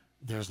air,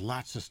 there's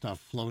lots of stuff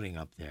floating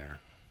up there.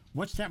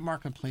 What's that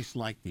marketplace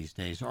like these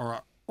days?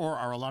 Or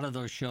are a lot of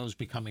those shows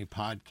becoming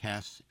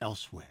podcasts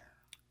elsewhere?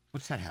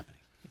 What's that happening?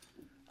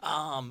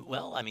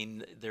 Well, I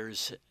mean,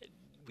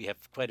 we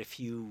have quite a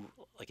few,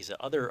 like I said,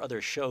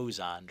 other shows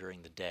on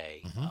during the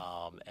day.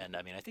 And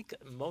I mean, I think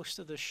most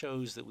of the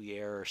shows that we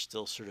air are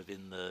still sort of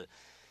in the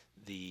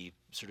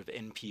sort of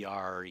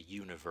NPR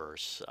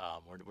universe.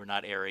 We're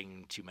not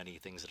airing too many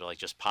things that are like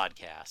just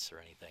podcasts or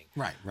anything.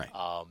 Right.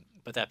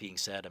 But that being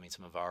said, I mean,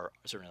 some of our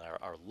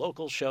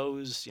local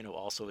shows,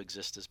 also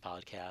exist as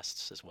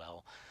podcasts as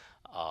well.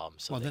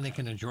 So then they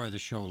can enjoy the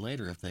show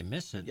later if they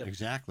miss it. Yep.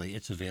 Exactly.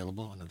 It's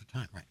available another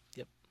time, right?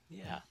 Yep.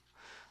 Yeah.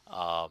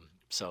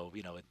 So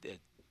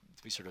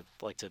we sort of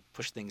like to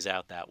push things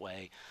out that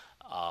way.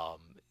 I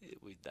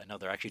know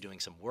they're actually doing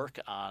some work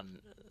on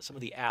some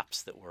of the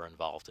apps that we're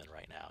involved in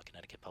right now.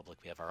 Connecticut Public,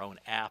 we have our own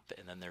app,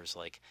 and then there's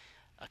like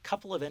a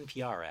couple of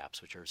NPR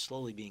apps which are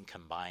slowly being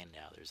combined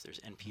now. There's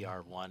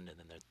NPR One, and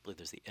then I believe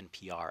there's the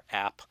NPR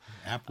app.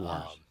 App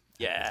Wars.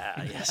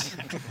 Yeah, yes.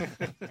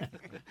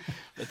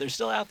 But they're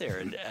still out there.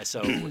 And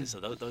so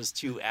those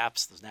two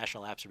apps, those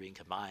national apps are being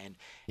combined.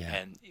 Yeah.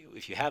 And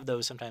if you have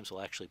those, sometimes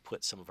we'll actually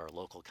put some of our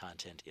local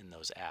content in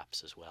those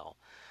apps as well.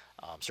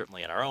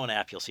 Certainly in our own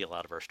app, you'll see a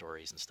lot of our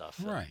stories and stuff.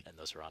 Right. And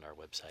those are on our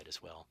website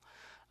as well.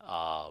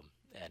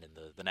 And in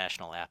the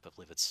national app, I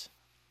believe it's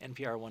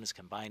NPR One is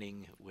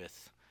combining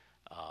with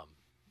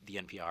the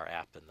NPR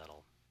app, and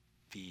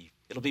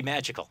it'll be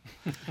magical.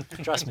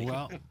 Trust me.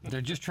 Well,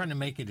 they're just trying to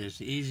make it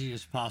as easy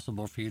as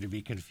possible for you to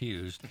be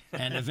confused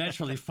and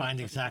eventually find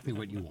exactly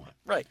what you want.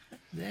 Right.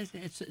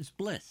 It's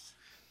bliss.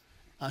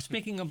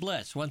 Speaking of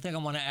bliss, one thing I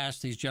want to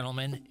ask these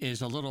gentlemen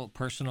is a little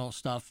personal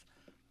stuff,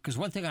 because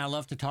one thing I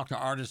love to talk to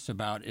artists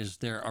about is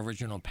their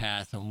original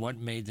path and what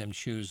made them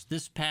choose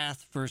this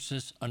path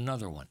versus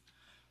another one.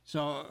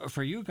 So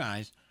for you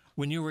guys,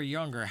 when you were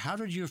younger, how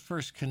did you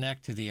first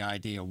connect to the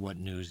idea of what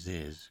news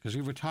is? Because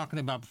we were talking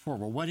about before,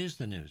 well, what is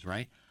the news,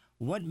 right?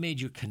 What made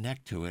you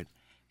connect to it,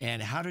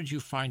 and how did you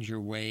find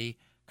your way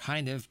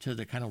kind of to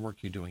the kind of work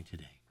you're doing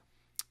today?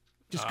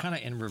 Just kind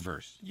of in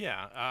reverse.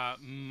 Yeah.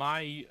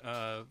 My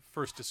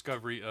first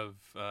discovery of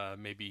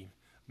maybe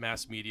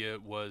mass media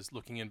was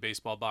looking in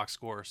baseball box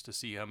scores to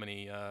see how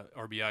many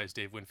RBIs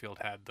Dave Winfield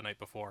had the night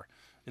before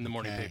in the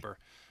morning paper.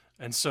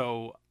 And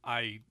so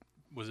I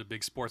was a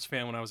big sports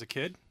fan when I was a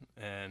kid,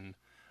 and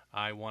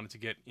I wanted to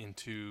get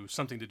into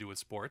something to do with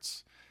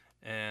sports.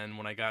 And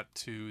when I got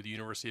to the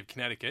University of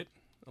Connecticut,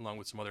 along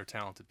with some other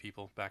talented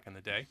people back in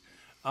the day,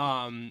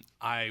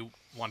 I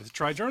wanted to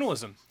try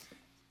journalism.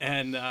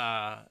 And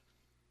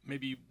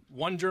maybe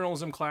one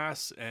journalism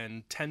class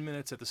and 10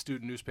 minutes at the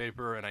student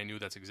newspaper, and I knew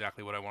that's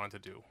exactly what I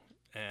wanted to do.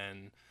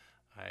 And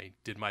I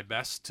did my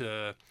best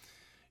to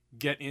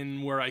get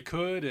in where I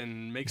could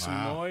and make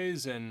some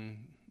noise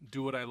and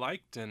do what I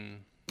liked,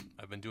 and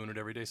I've been doing it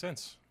every day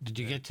since. Did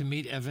you get to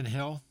meet Evan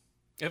Hill?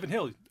 Evan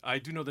Hill, I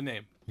do know the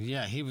name.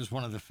 Yeah, he was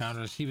one of the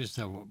founders. He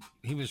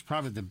was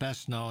probably the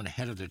best known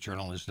head of the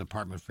journalism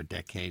department for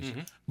decades.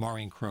 Mm-hmm.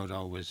 Maureen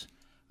Croto was,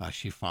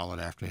 she followed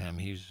after him.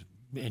 He's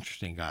an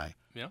interesting guy.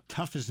 Yeah.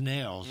 Tough as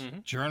nails,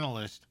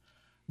 journalist,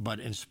 but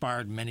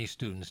inspired many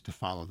students to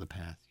follow the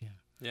path. Yeah.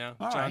 Yeah,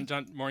 All right.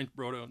 Maureen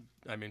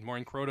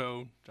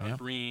Croto, John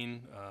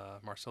Breen,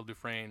 Marcel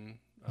Dufresne,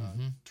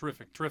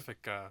 terrific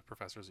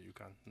professors at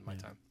UConn in my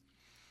time.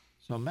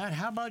 So, Matt,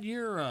 how about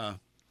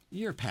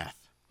your path?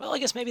 Well, I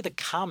guess maybe the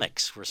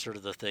comics were sort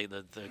of the thing,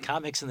 the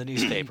comics in the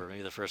newspaper,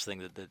 maybe the first thing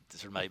that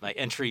sort of my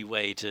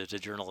entryway to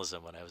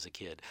journalism when I was a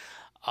kid.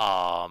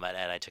 And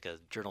I took a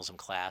journalism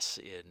class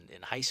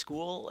in high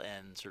school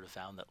and sort of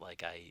found that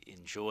like I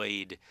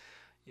enjoyed,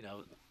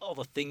 all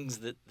the things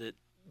that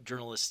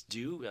journalists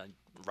do,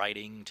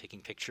 writing,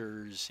 taking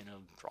pictures,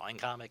 drawing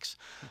comics,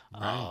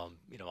 Right.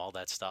 All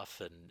that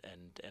stuff.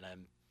 And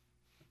I'm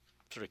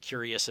sort of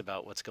curious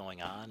about what's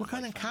going on. What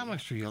kind of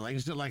comics were you like?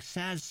 Is it like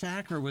Sad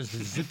Sack or was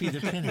it Zippy the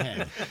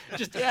Pinhead?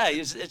 Just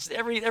it's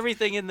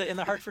everything in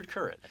the Hartford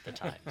Courant at the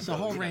time. It's the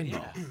whole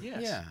rainbow.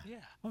 Yeah.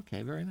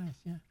 Okay, very nice.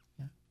 Yeah.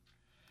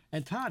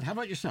 And Todd, how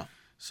about yourself?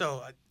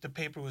 So the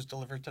paper was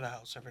delivered to the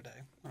house every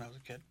day when I was a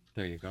kid.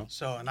 There you go.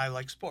 So, and I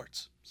like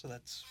sports, so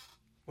that's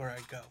where I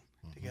go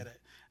to get it.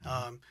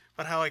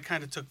 But how I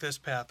kind of took this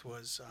path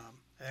was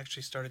I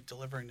actually started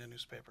delivering the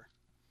newspaper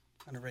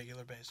on a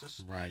regular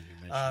basis. Right,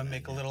 you mentioned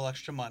Make a little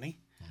extra money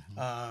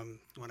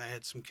when I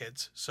had some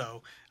kids.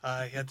 So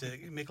I had to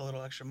make a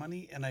little extra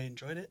money, and I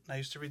enjoyed it. And I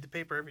used to read the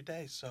paper every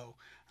day. So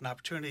an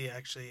opportunity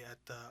actually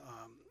at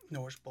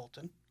Norwich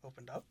Bolton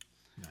opened up.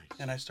 Nice.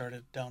 And I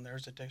started down there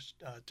as a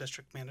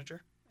district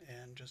manager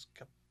and just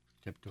kept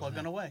Kept doing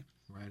plugging that. away.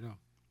 Right on.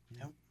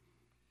 Yep.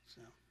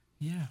 So.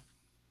 Yeah.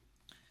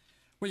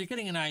 Well, you're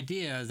getting an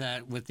idea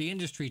that with the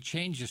industry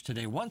changes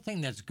today, one thing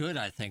that's good,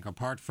 I think,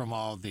 apart from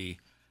all the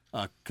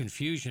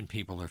confusion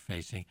people are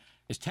facing,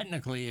 is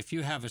technically if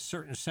you have a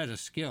certain set of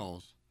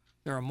skills,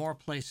 there are more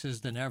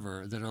places than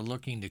ever that are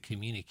looking to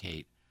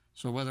communicate.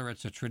 So whether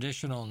it's a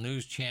traditional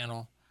news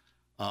channel,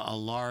 a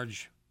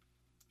large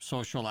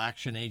social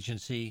action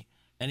agency,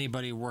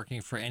 anybody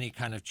working for any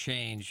kind of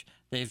change,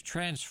 they've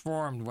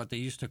transformed what they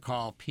used to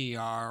call PR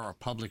or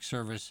public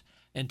service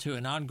into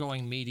an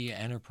ongoing media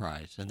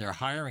enterprise. And they're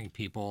hiring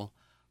people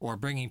or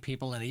bringing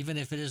people in, even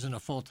if it isn't a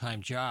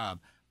full-time job,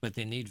 but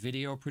they need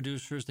video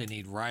producers, they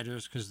need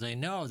writers, because they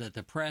know that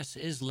the press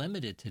is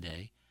limited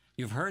today.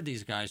 You've heard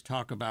these guys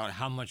talk about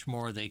how much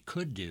more they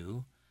could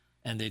do,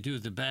 and they do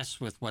the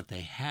best with what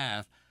they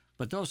have,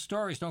 but those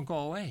stories don't go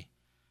away.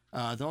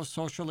 Those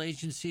social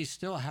agencies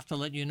still have to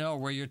let you know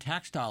where your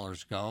tax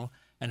dollars go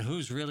and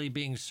who's really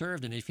being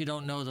served. And if you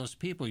don't know those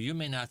people, you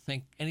may not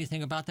think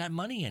anything about that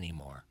money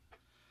anymore.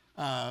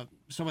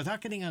 So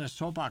without getting on a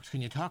soapbox,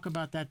 can you talk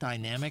about that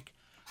dynamic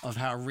of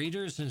how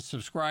readers and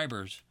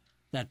subscribers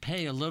that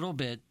pay a little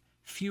bit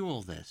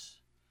fuel this,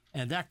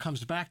 and that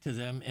comes back to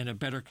them in a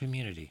better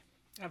community?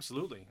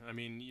 Absolutely. I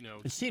mean,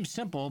 It seems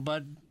simple,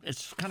 but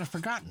it's kind of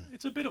forgotten.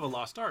 it's a bit of a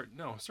lost art.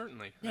 No,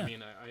 certainly. Yeah. I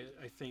mean,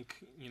 I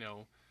think,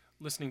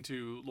 listening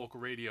to local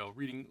radio,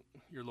 reading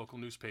your local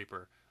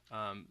newspaper,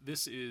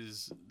 this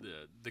is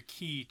the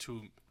key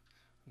to,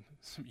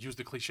 use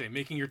the cliche,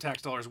 making your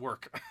tax dollars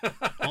work.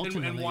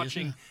 Ultimately, and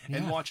watching isn't it?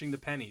 and Yeah. watching the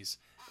pennies.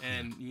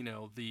 And,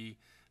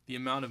 the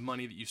amount of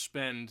money that you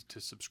spend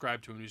to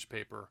subscribe to a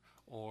newspaper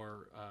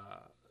or,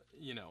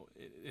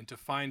 and to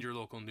find your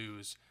local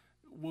news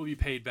will be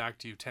paid back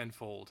to you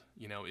tenfold,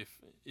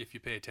 if you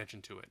pay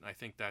attention to it. And I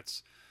think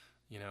that's,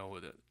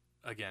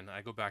 again,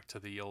 I go back to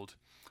the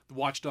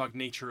watchdog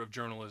nature of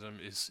journalism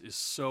is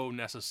so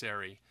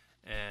necessary.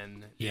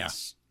 And Yeah.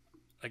 it's,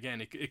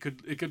 again, it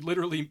could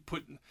literally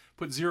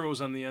put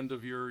zeros on the end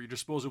of your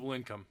disposable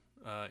income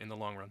in the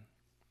long run.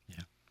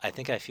 I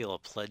think I feel a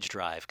pledge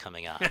drive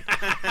coming on.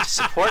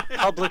 Support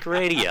public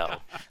radio.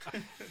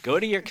 Go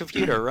to your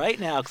computer right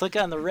now, click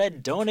on the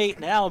red Donate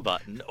Now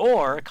button,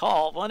 or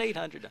call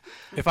 1-800.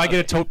 If I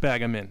get a tote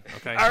bag, I'm in.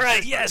 Okay. All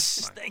right,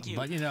 yes, thank you.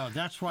 But,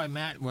 that's why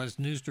Matt was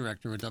news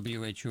director at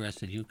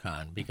WHUS at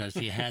UConn, because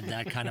he had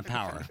that kind of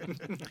power.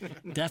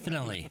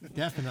 Definitely.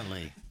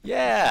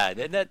 Yeah,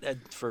 and that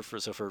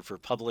for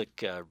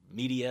public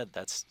media,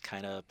 that's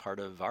kind of part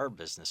of our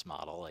business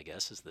model, I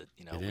guess, is that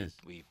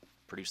we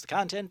produce the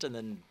content and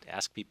then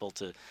ask people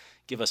to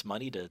give us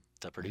money to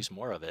produce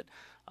more of it,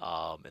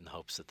 in the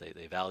hopes that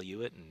they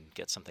value it and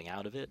get something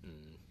out of it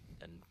and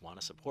want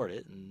to support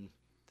it. And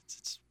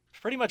it's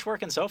pretty much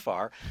working so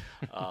far.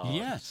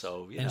 Yes,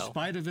 So, in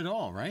spite of it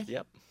all, right?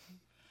 Yep.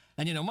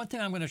 And, one thing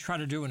I'm going to try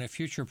to do in a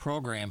future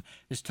program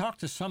is talk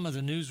to some of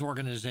the news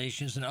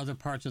organizations in other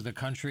parts of the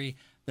country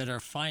that are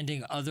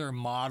finding other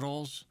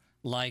models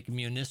like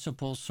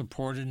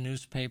municipal-supported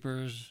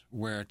newspapers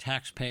where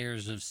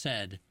taxpayers have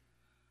said,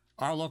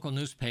 our local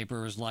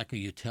newspaper is like a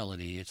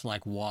utility. It's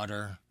like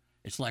water.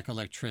 It's like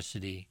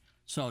electricity.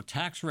 So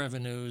tax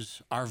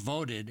revenues are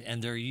voted,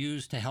 and they're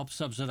used to help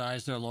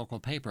subsidize their local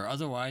paper.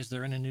 Otherwise,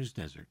 they're in a news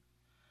desert.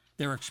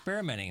 They're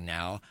experimenting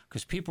now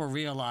because people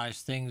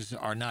realize things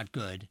are not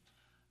good.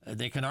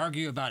 They can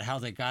argue about how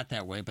they got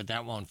that way, but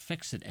that won't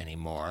fix it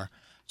anymore.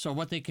 So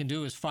what they can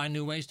do is find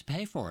new ways to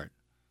pay for it.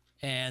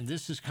 And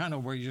this is kind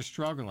of where you're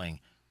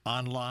struggling.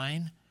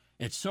 Online,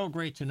 it's so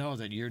great to know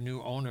that your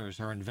new owners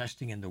are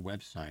investing in the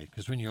website,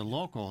 because when you're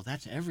local,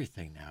 that's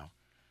everything now.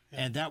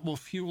 Yeah. And that will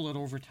fuel it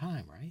over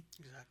time, right?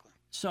 Exactly.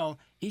 So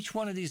each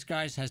one of these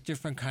guys has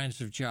different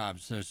kinds of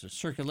jobs. There's a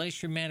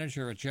circulation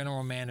manager, a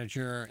general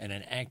manager, and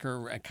an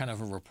anchor, a kind of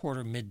a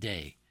reporter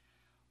midday.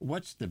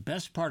 What's the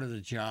best part of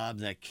the job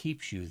that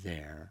keeps you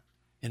there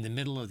in the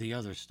middle of the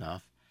other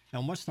stuff?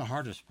 And what's the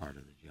hardest part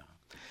of the job?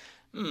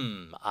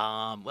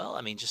 Well,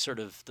 I mean, just sort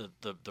of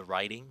the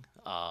writing,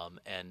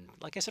 and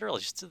like I said earlier,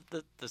 just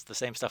the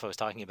same stuff I was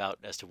talking about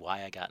as to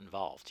why I got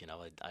involved.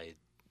 I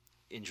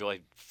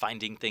enjoy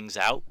finding things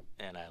out,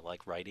 and I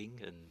like writing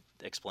and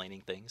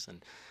explaining things,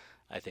 and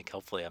I think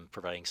hopefully I'm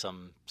providing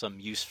some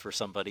use for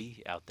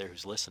somebody out there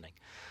who's listening.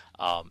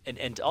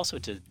 And also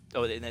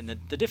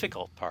the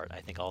difficult part,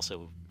 I think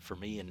also for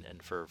me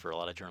and for a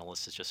lot of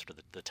journalists, is just sort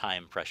of the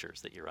time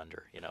pressures that you're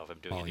under. If I'm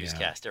doing a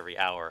newscast every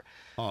hour,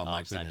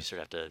 sometimes you sort of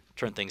have to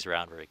turn things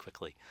around very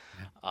quickly.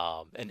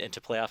 Yeah. And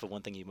to play off of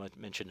one thing you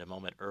mentioned a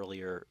moment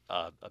earlier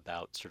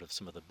about sort of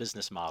some of the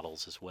business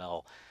models as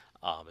well,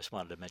 I just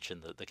wanted to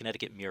mention the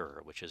Connecticut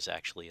Mirror, which is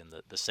actually in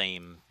the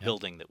same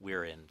building that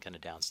we're in, kind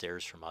of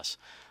downstairs from us.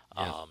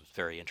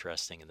 Very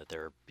interesting in that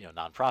they're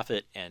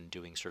nonprofit and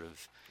doing sort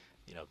of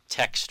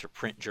text or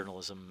print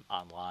journalism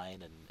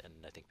online, and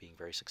I think being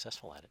very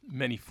successful at it.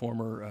 Many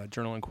former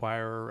Journal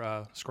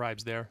Inquirer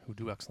scribes there who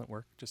do excellent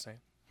work, just saying.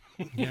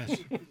 Yes.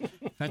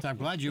 In fact, I'm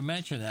glad you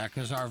mentioned that,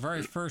 because our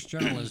very first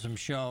journalism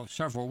show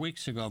several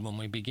weeks ago when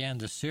we began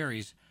the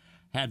series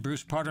had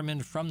Bruce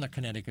Parterman from the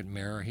Connecticut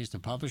Mirror. He's the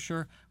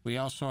publisher. We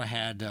also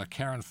had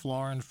Karen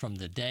Florin from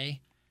The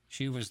Day.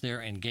 She was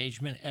their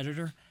engagement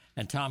editor.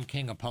 And Tom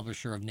King, a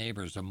publisher of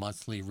Neighbors, a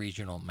monthly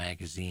regional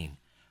magazine.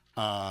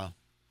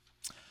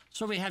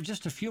 So we have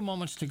just a few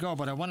moments to go,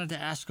 but I wanted to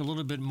ask a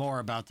little bit more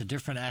about the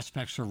different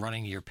aspects of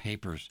running your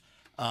papers.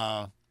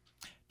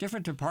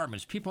 Different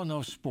departments. People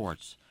know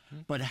sports.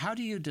 But how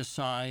do you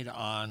decide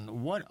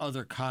on what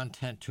other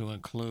content to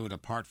include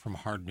apart from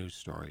hard news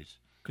stories?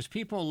 Because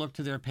people look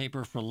to their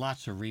paper for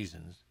lots of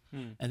reasons.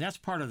 And that's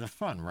part of the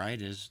fun,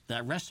 right, is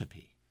that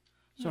recipe.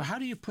 So how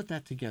do you put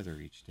that together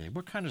each day?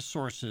 What kind of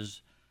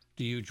sources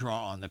do you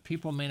draw on that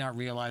people may not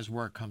realize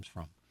where it comes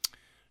from?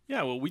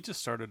 Yeah, well, we just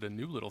started a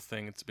new little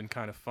thing. It's been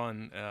kind of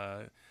fun,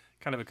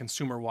 kind of a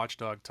consumer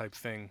watchdog type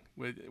thing.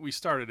 We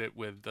started it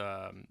with,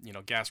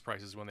 gas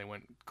prices when they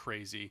went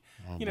crazy.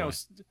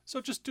 So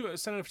just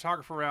sending a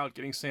photographer out,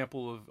 getting a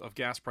sample of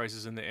gas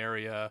prices in the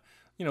area,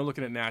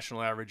 looking at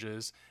national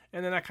averages.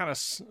 And then that kind of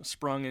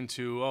sprung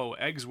into,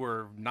 eggs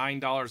were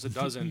 $9 a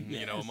dozen,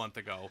 Yes. A month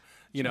ago.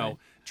 Right.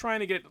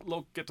 Trying to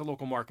get to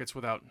local markets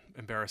without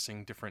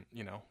embarrassing different,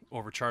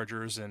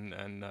 overchargers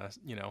and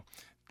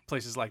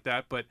places like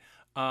that. But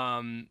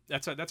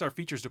that's our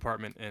features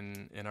department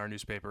in our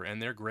newspaper,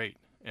 and they're great.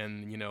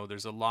 And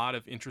there's a lot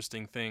of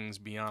interesting things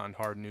beyond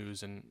hard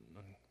news and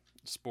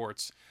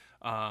sports.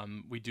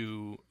 We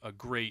do a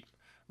great.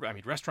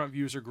 Restaurant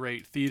reviews are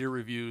great, theater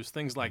reviews,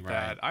 things like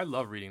that. I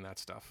love reading that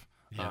stuff.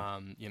 Yeah.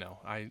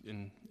 I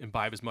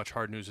imbibe as much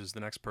hard news as the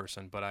next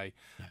person, but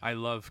I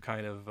love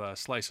kind of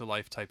slice of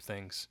life type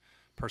things,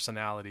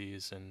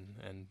 personalities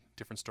and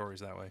different stories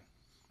that way.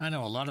 I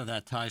know a lot of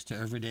that ties to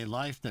everyday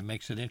life that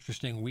makes it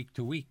interesting week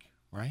to week,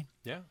 right?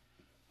 Yeah.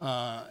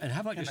 And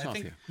how about yourself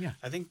here? Yeah.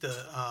 I think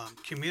the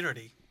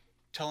community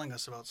telling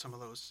us about some of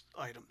those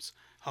items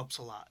helps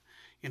a lot.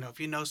 If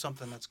you know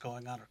something that's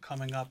going on or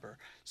coming up or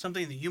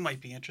something that you might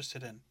be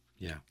interested in,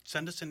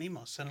 send us an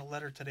email, send a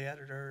letter to the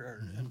editor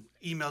or an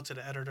email to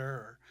the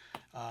editor,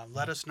 or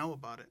let us know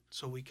about it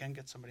so we can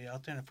get somebody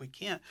out there. And if we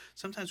can't,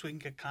 sometimes we can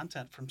get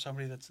content from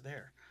somebody that's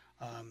there.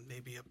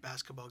 Maybe a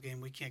basketball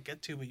game we can't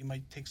get to, but you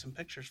might take some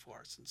pictures for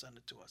us and send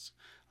it to us.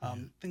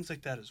 Things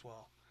like that as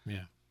well.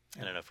 Yeah.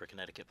 And I know for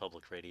Connecticut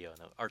Public Radio,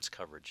 the arts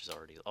coverage has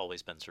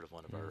always been sort of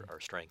one of our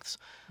strengths.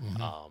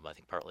 I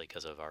think partly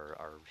because of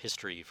our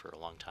history. For a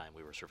long time,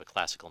 we were sort of a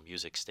classical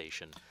music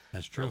station.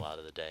 That's true. For a lot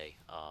of the day,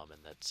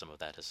 and that some of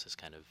that has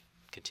kind of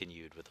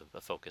continued with a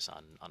focus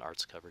on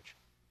arts coverage.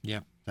 Yeah,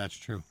 that's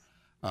true.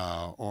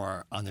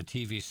 Or on the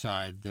TV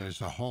side,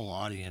 there's a whole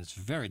audience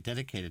very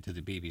dedicated to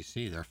the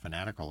BBC. They're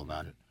fanatical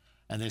about it,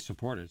 and they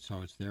support it,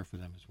 so it's there for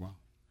them as well.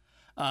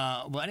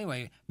 Well,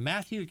 anyway,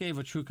 Matthew gave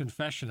a true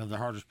confession of the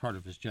hardest part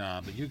of his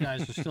job, but you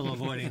guys are still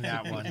avoiding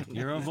that one.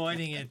 You're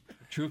avoiding it.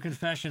 True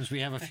confessions.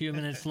 We have a few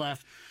minutes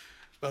left.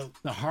 Well,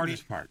 The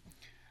hardest part.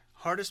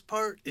 hardest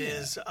part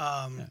is,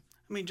 I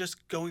mean,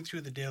 just going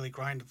through the daily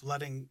grind of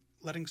letting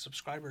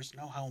subscribers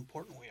know how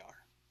important we are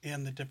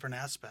and the different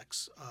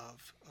aspects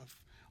of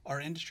our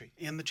industry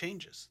and the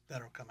changes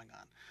that are coming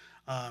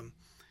on.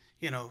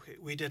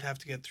 We did have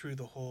to get through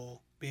the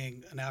whole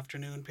being an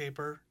afternoon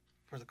paper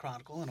for the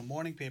Chronicle and a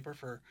morning paper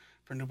for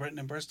New Britain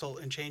and Bristol,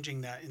 and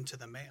changing that into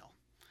the Mail.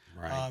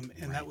 Right.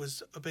 That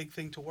was a big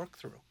thing to work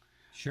through.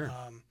 Sure.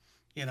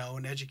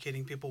 And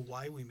educating people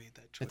why we made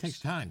that choice. It takes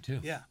time, too.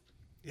 Yeah.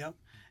 Yep.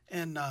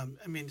 And I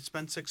mean, it's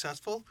been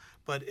successful,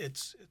 but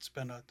it's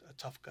been a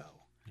tough go.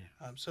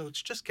 Yeah. So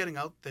it's just getting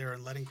out there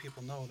and letting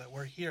people know that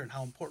we're here and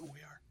how important we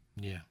are.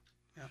 Yeah.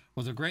 Yeah.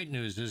 Well, the great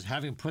news is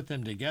having put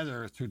them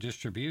together through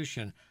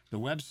distribution, the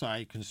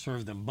website can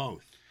serve them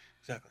both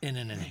Exactly. in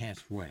an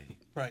enhanced way.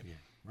 Right. Yeah.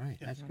 Right.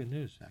 That's good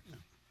news, actually.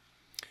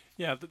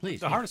 Yeah, Please,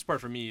 the yeah. hardest part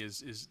for me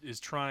is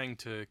trying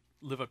to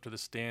live up to the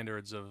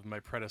standards of my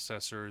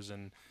predecessors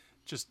and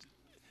just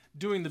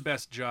doing the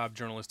best job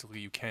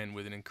journalistically you can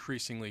with an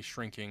increasingly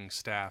shrinking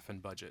staff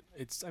and budget.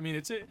 It's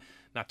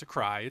not to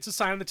cry. It's a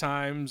sign of the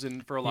times,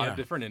 and for a lot of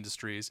different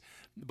industries,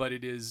 but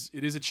it is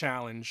a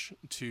challenge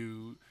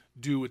to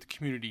do what the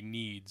community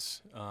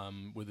needs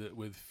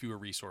with fewer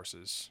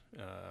resources.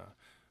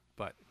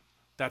 But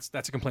that's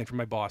a complaint from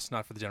my boss,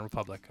 not for the general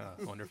public.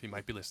 I wonder if he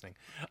might be listening.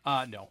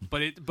 No,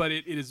 but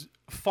it is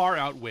far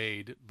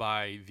outweighed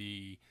by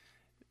the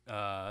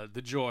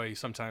joy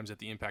sometimes at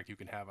the impact you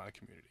can have on a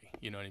community.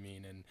 You know what I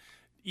mean? And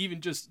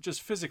even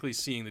just physically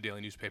seeing the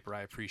daily newspaper,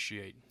 I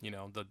appreciate,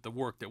 the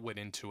work that went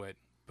into it,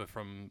 but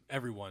from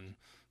everyone,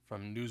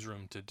 from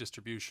newsroom to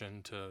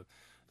distribution to,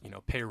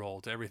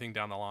 payroll to everything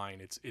down the line.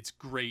 It's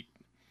great.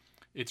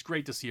 It's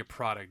great to see a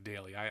product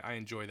daily. I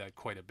enjoy that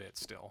quite a bit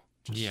still.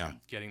 Just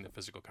getting the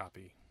physical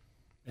copy.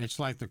 It's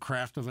like the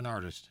craft of an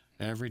artist.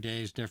 Every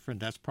day is different.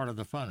 That's part of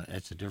the fun.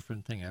 It's a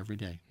different thing every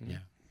day. Mm-hmm. Yeah.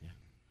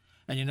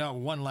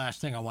 And one last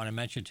thing I want to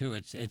mention too.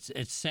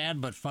 It's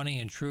sad but funny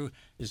and true.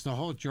 Is the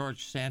whole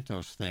George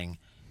Santos thing.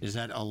 Is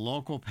that a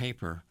local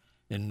paper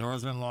in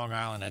northern Long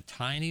Island, a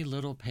tiny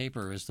little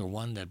paper, is the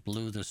one that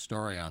blew the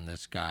story on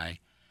this guy.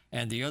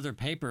 And the other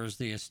papers,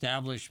 the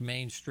established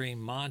mainstream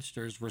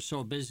monsters, were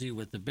so busy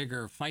with the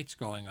bigger fights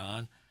going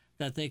on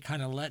that they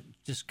kind of let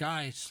this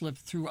guy slip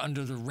through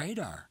under the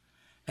radar.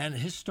 And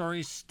his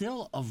story's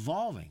still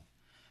evolving.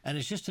 And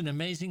it's just an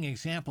amazing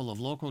example of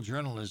local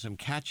journalism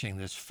catching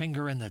this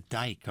finger in the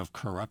dike of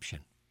corruption.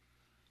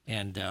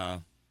 And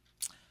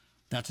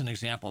that's an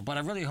example. But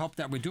I really hope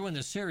that we're doing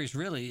this series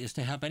really is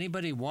to have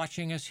anybody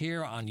watching us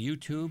here on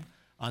YouTube,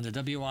 on the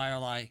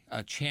WILI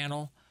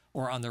channel,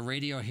 or on the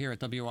radio here at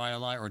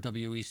WILI or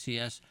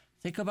WECS.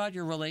 Think about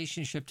your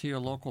relationship to your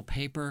local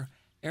paper.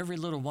 Every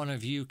little one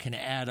of you can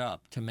add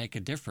up to make a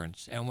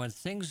difference. And when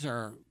things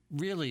are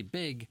really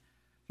big,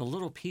 the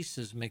little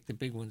pieces make the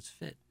big ones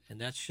fit. And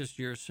that's just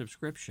your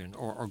subscription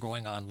or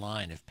going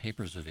online if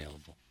paper's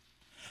available.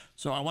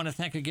 So I want to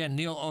thank again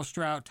Neil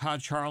Ostrout,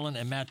 Todd Charlin,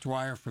 and Matt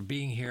Dwyer for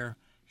being here,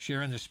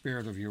 sharing the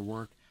spirit of your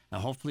work. Now,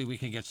 hopefully we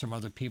can get some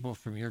other people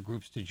from your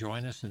groups to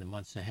join us in the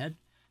months ahead,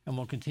 and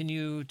we'll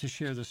continue to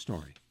share the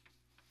story.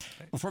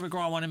 Before we go,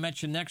 I want to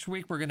mention next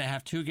week we're going to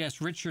have two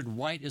guests. Richard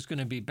White is going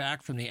to be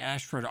back from the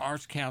Ashford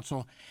Arts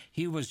Council.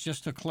 He was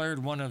just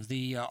declared one of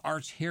the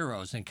arts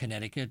heroes in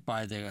Connecticut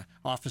by the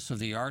Office of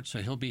the Arts, so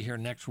he'll be here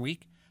next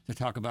week to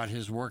talk about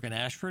his work in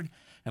Ashford.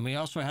 And we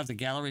also have the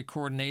gallery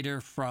coordinator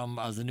from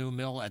the New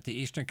Mill at the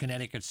Eastern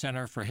Connecticut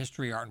Center for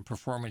History, Art, and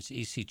Performance,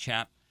 E.C.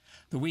 Chapp.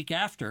 The week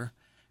after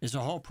is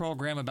a whole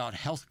program about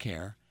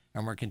healthcare,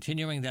 and we're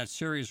continuing that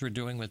series we're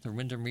doing with the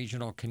Windham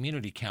Regional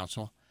Community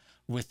Council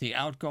with the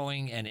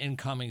outgoing and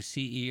incoming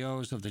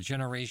CEOs of the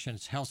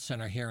Generations Health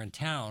Center here in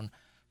town,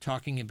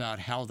 talking about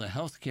how the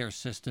healthcare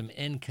system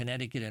in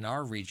Connecticut and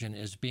our region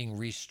is being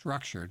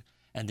restructured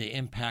and the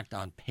impact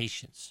on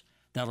patients.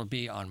 That'll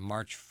be on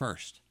March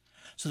 1st.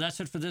 So that's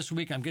it for this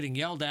week. I'm getting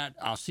yelled at.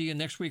 I'll see you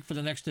next week for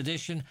the next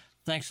edition.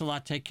 Thanks a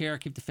lot. Take care.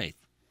 Keep the faith.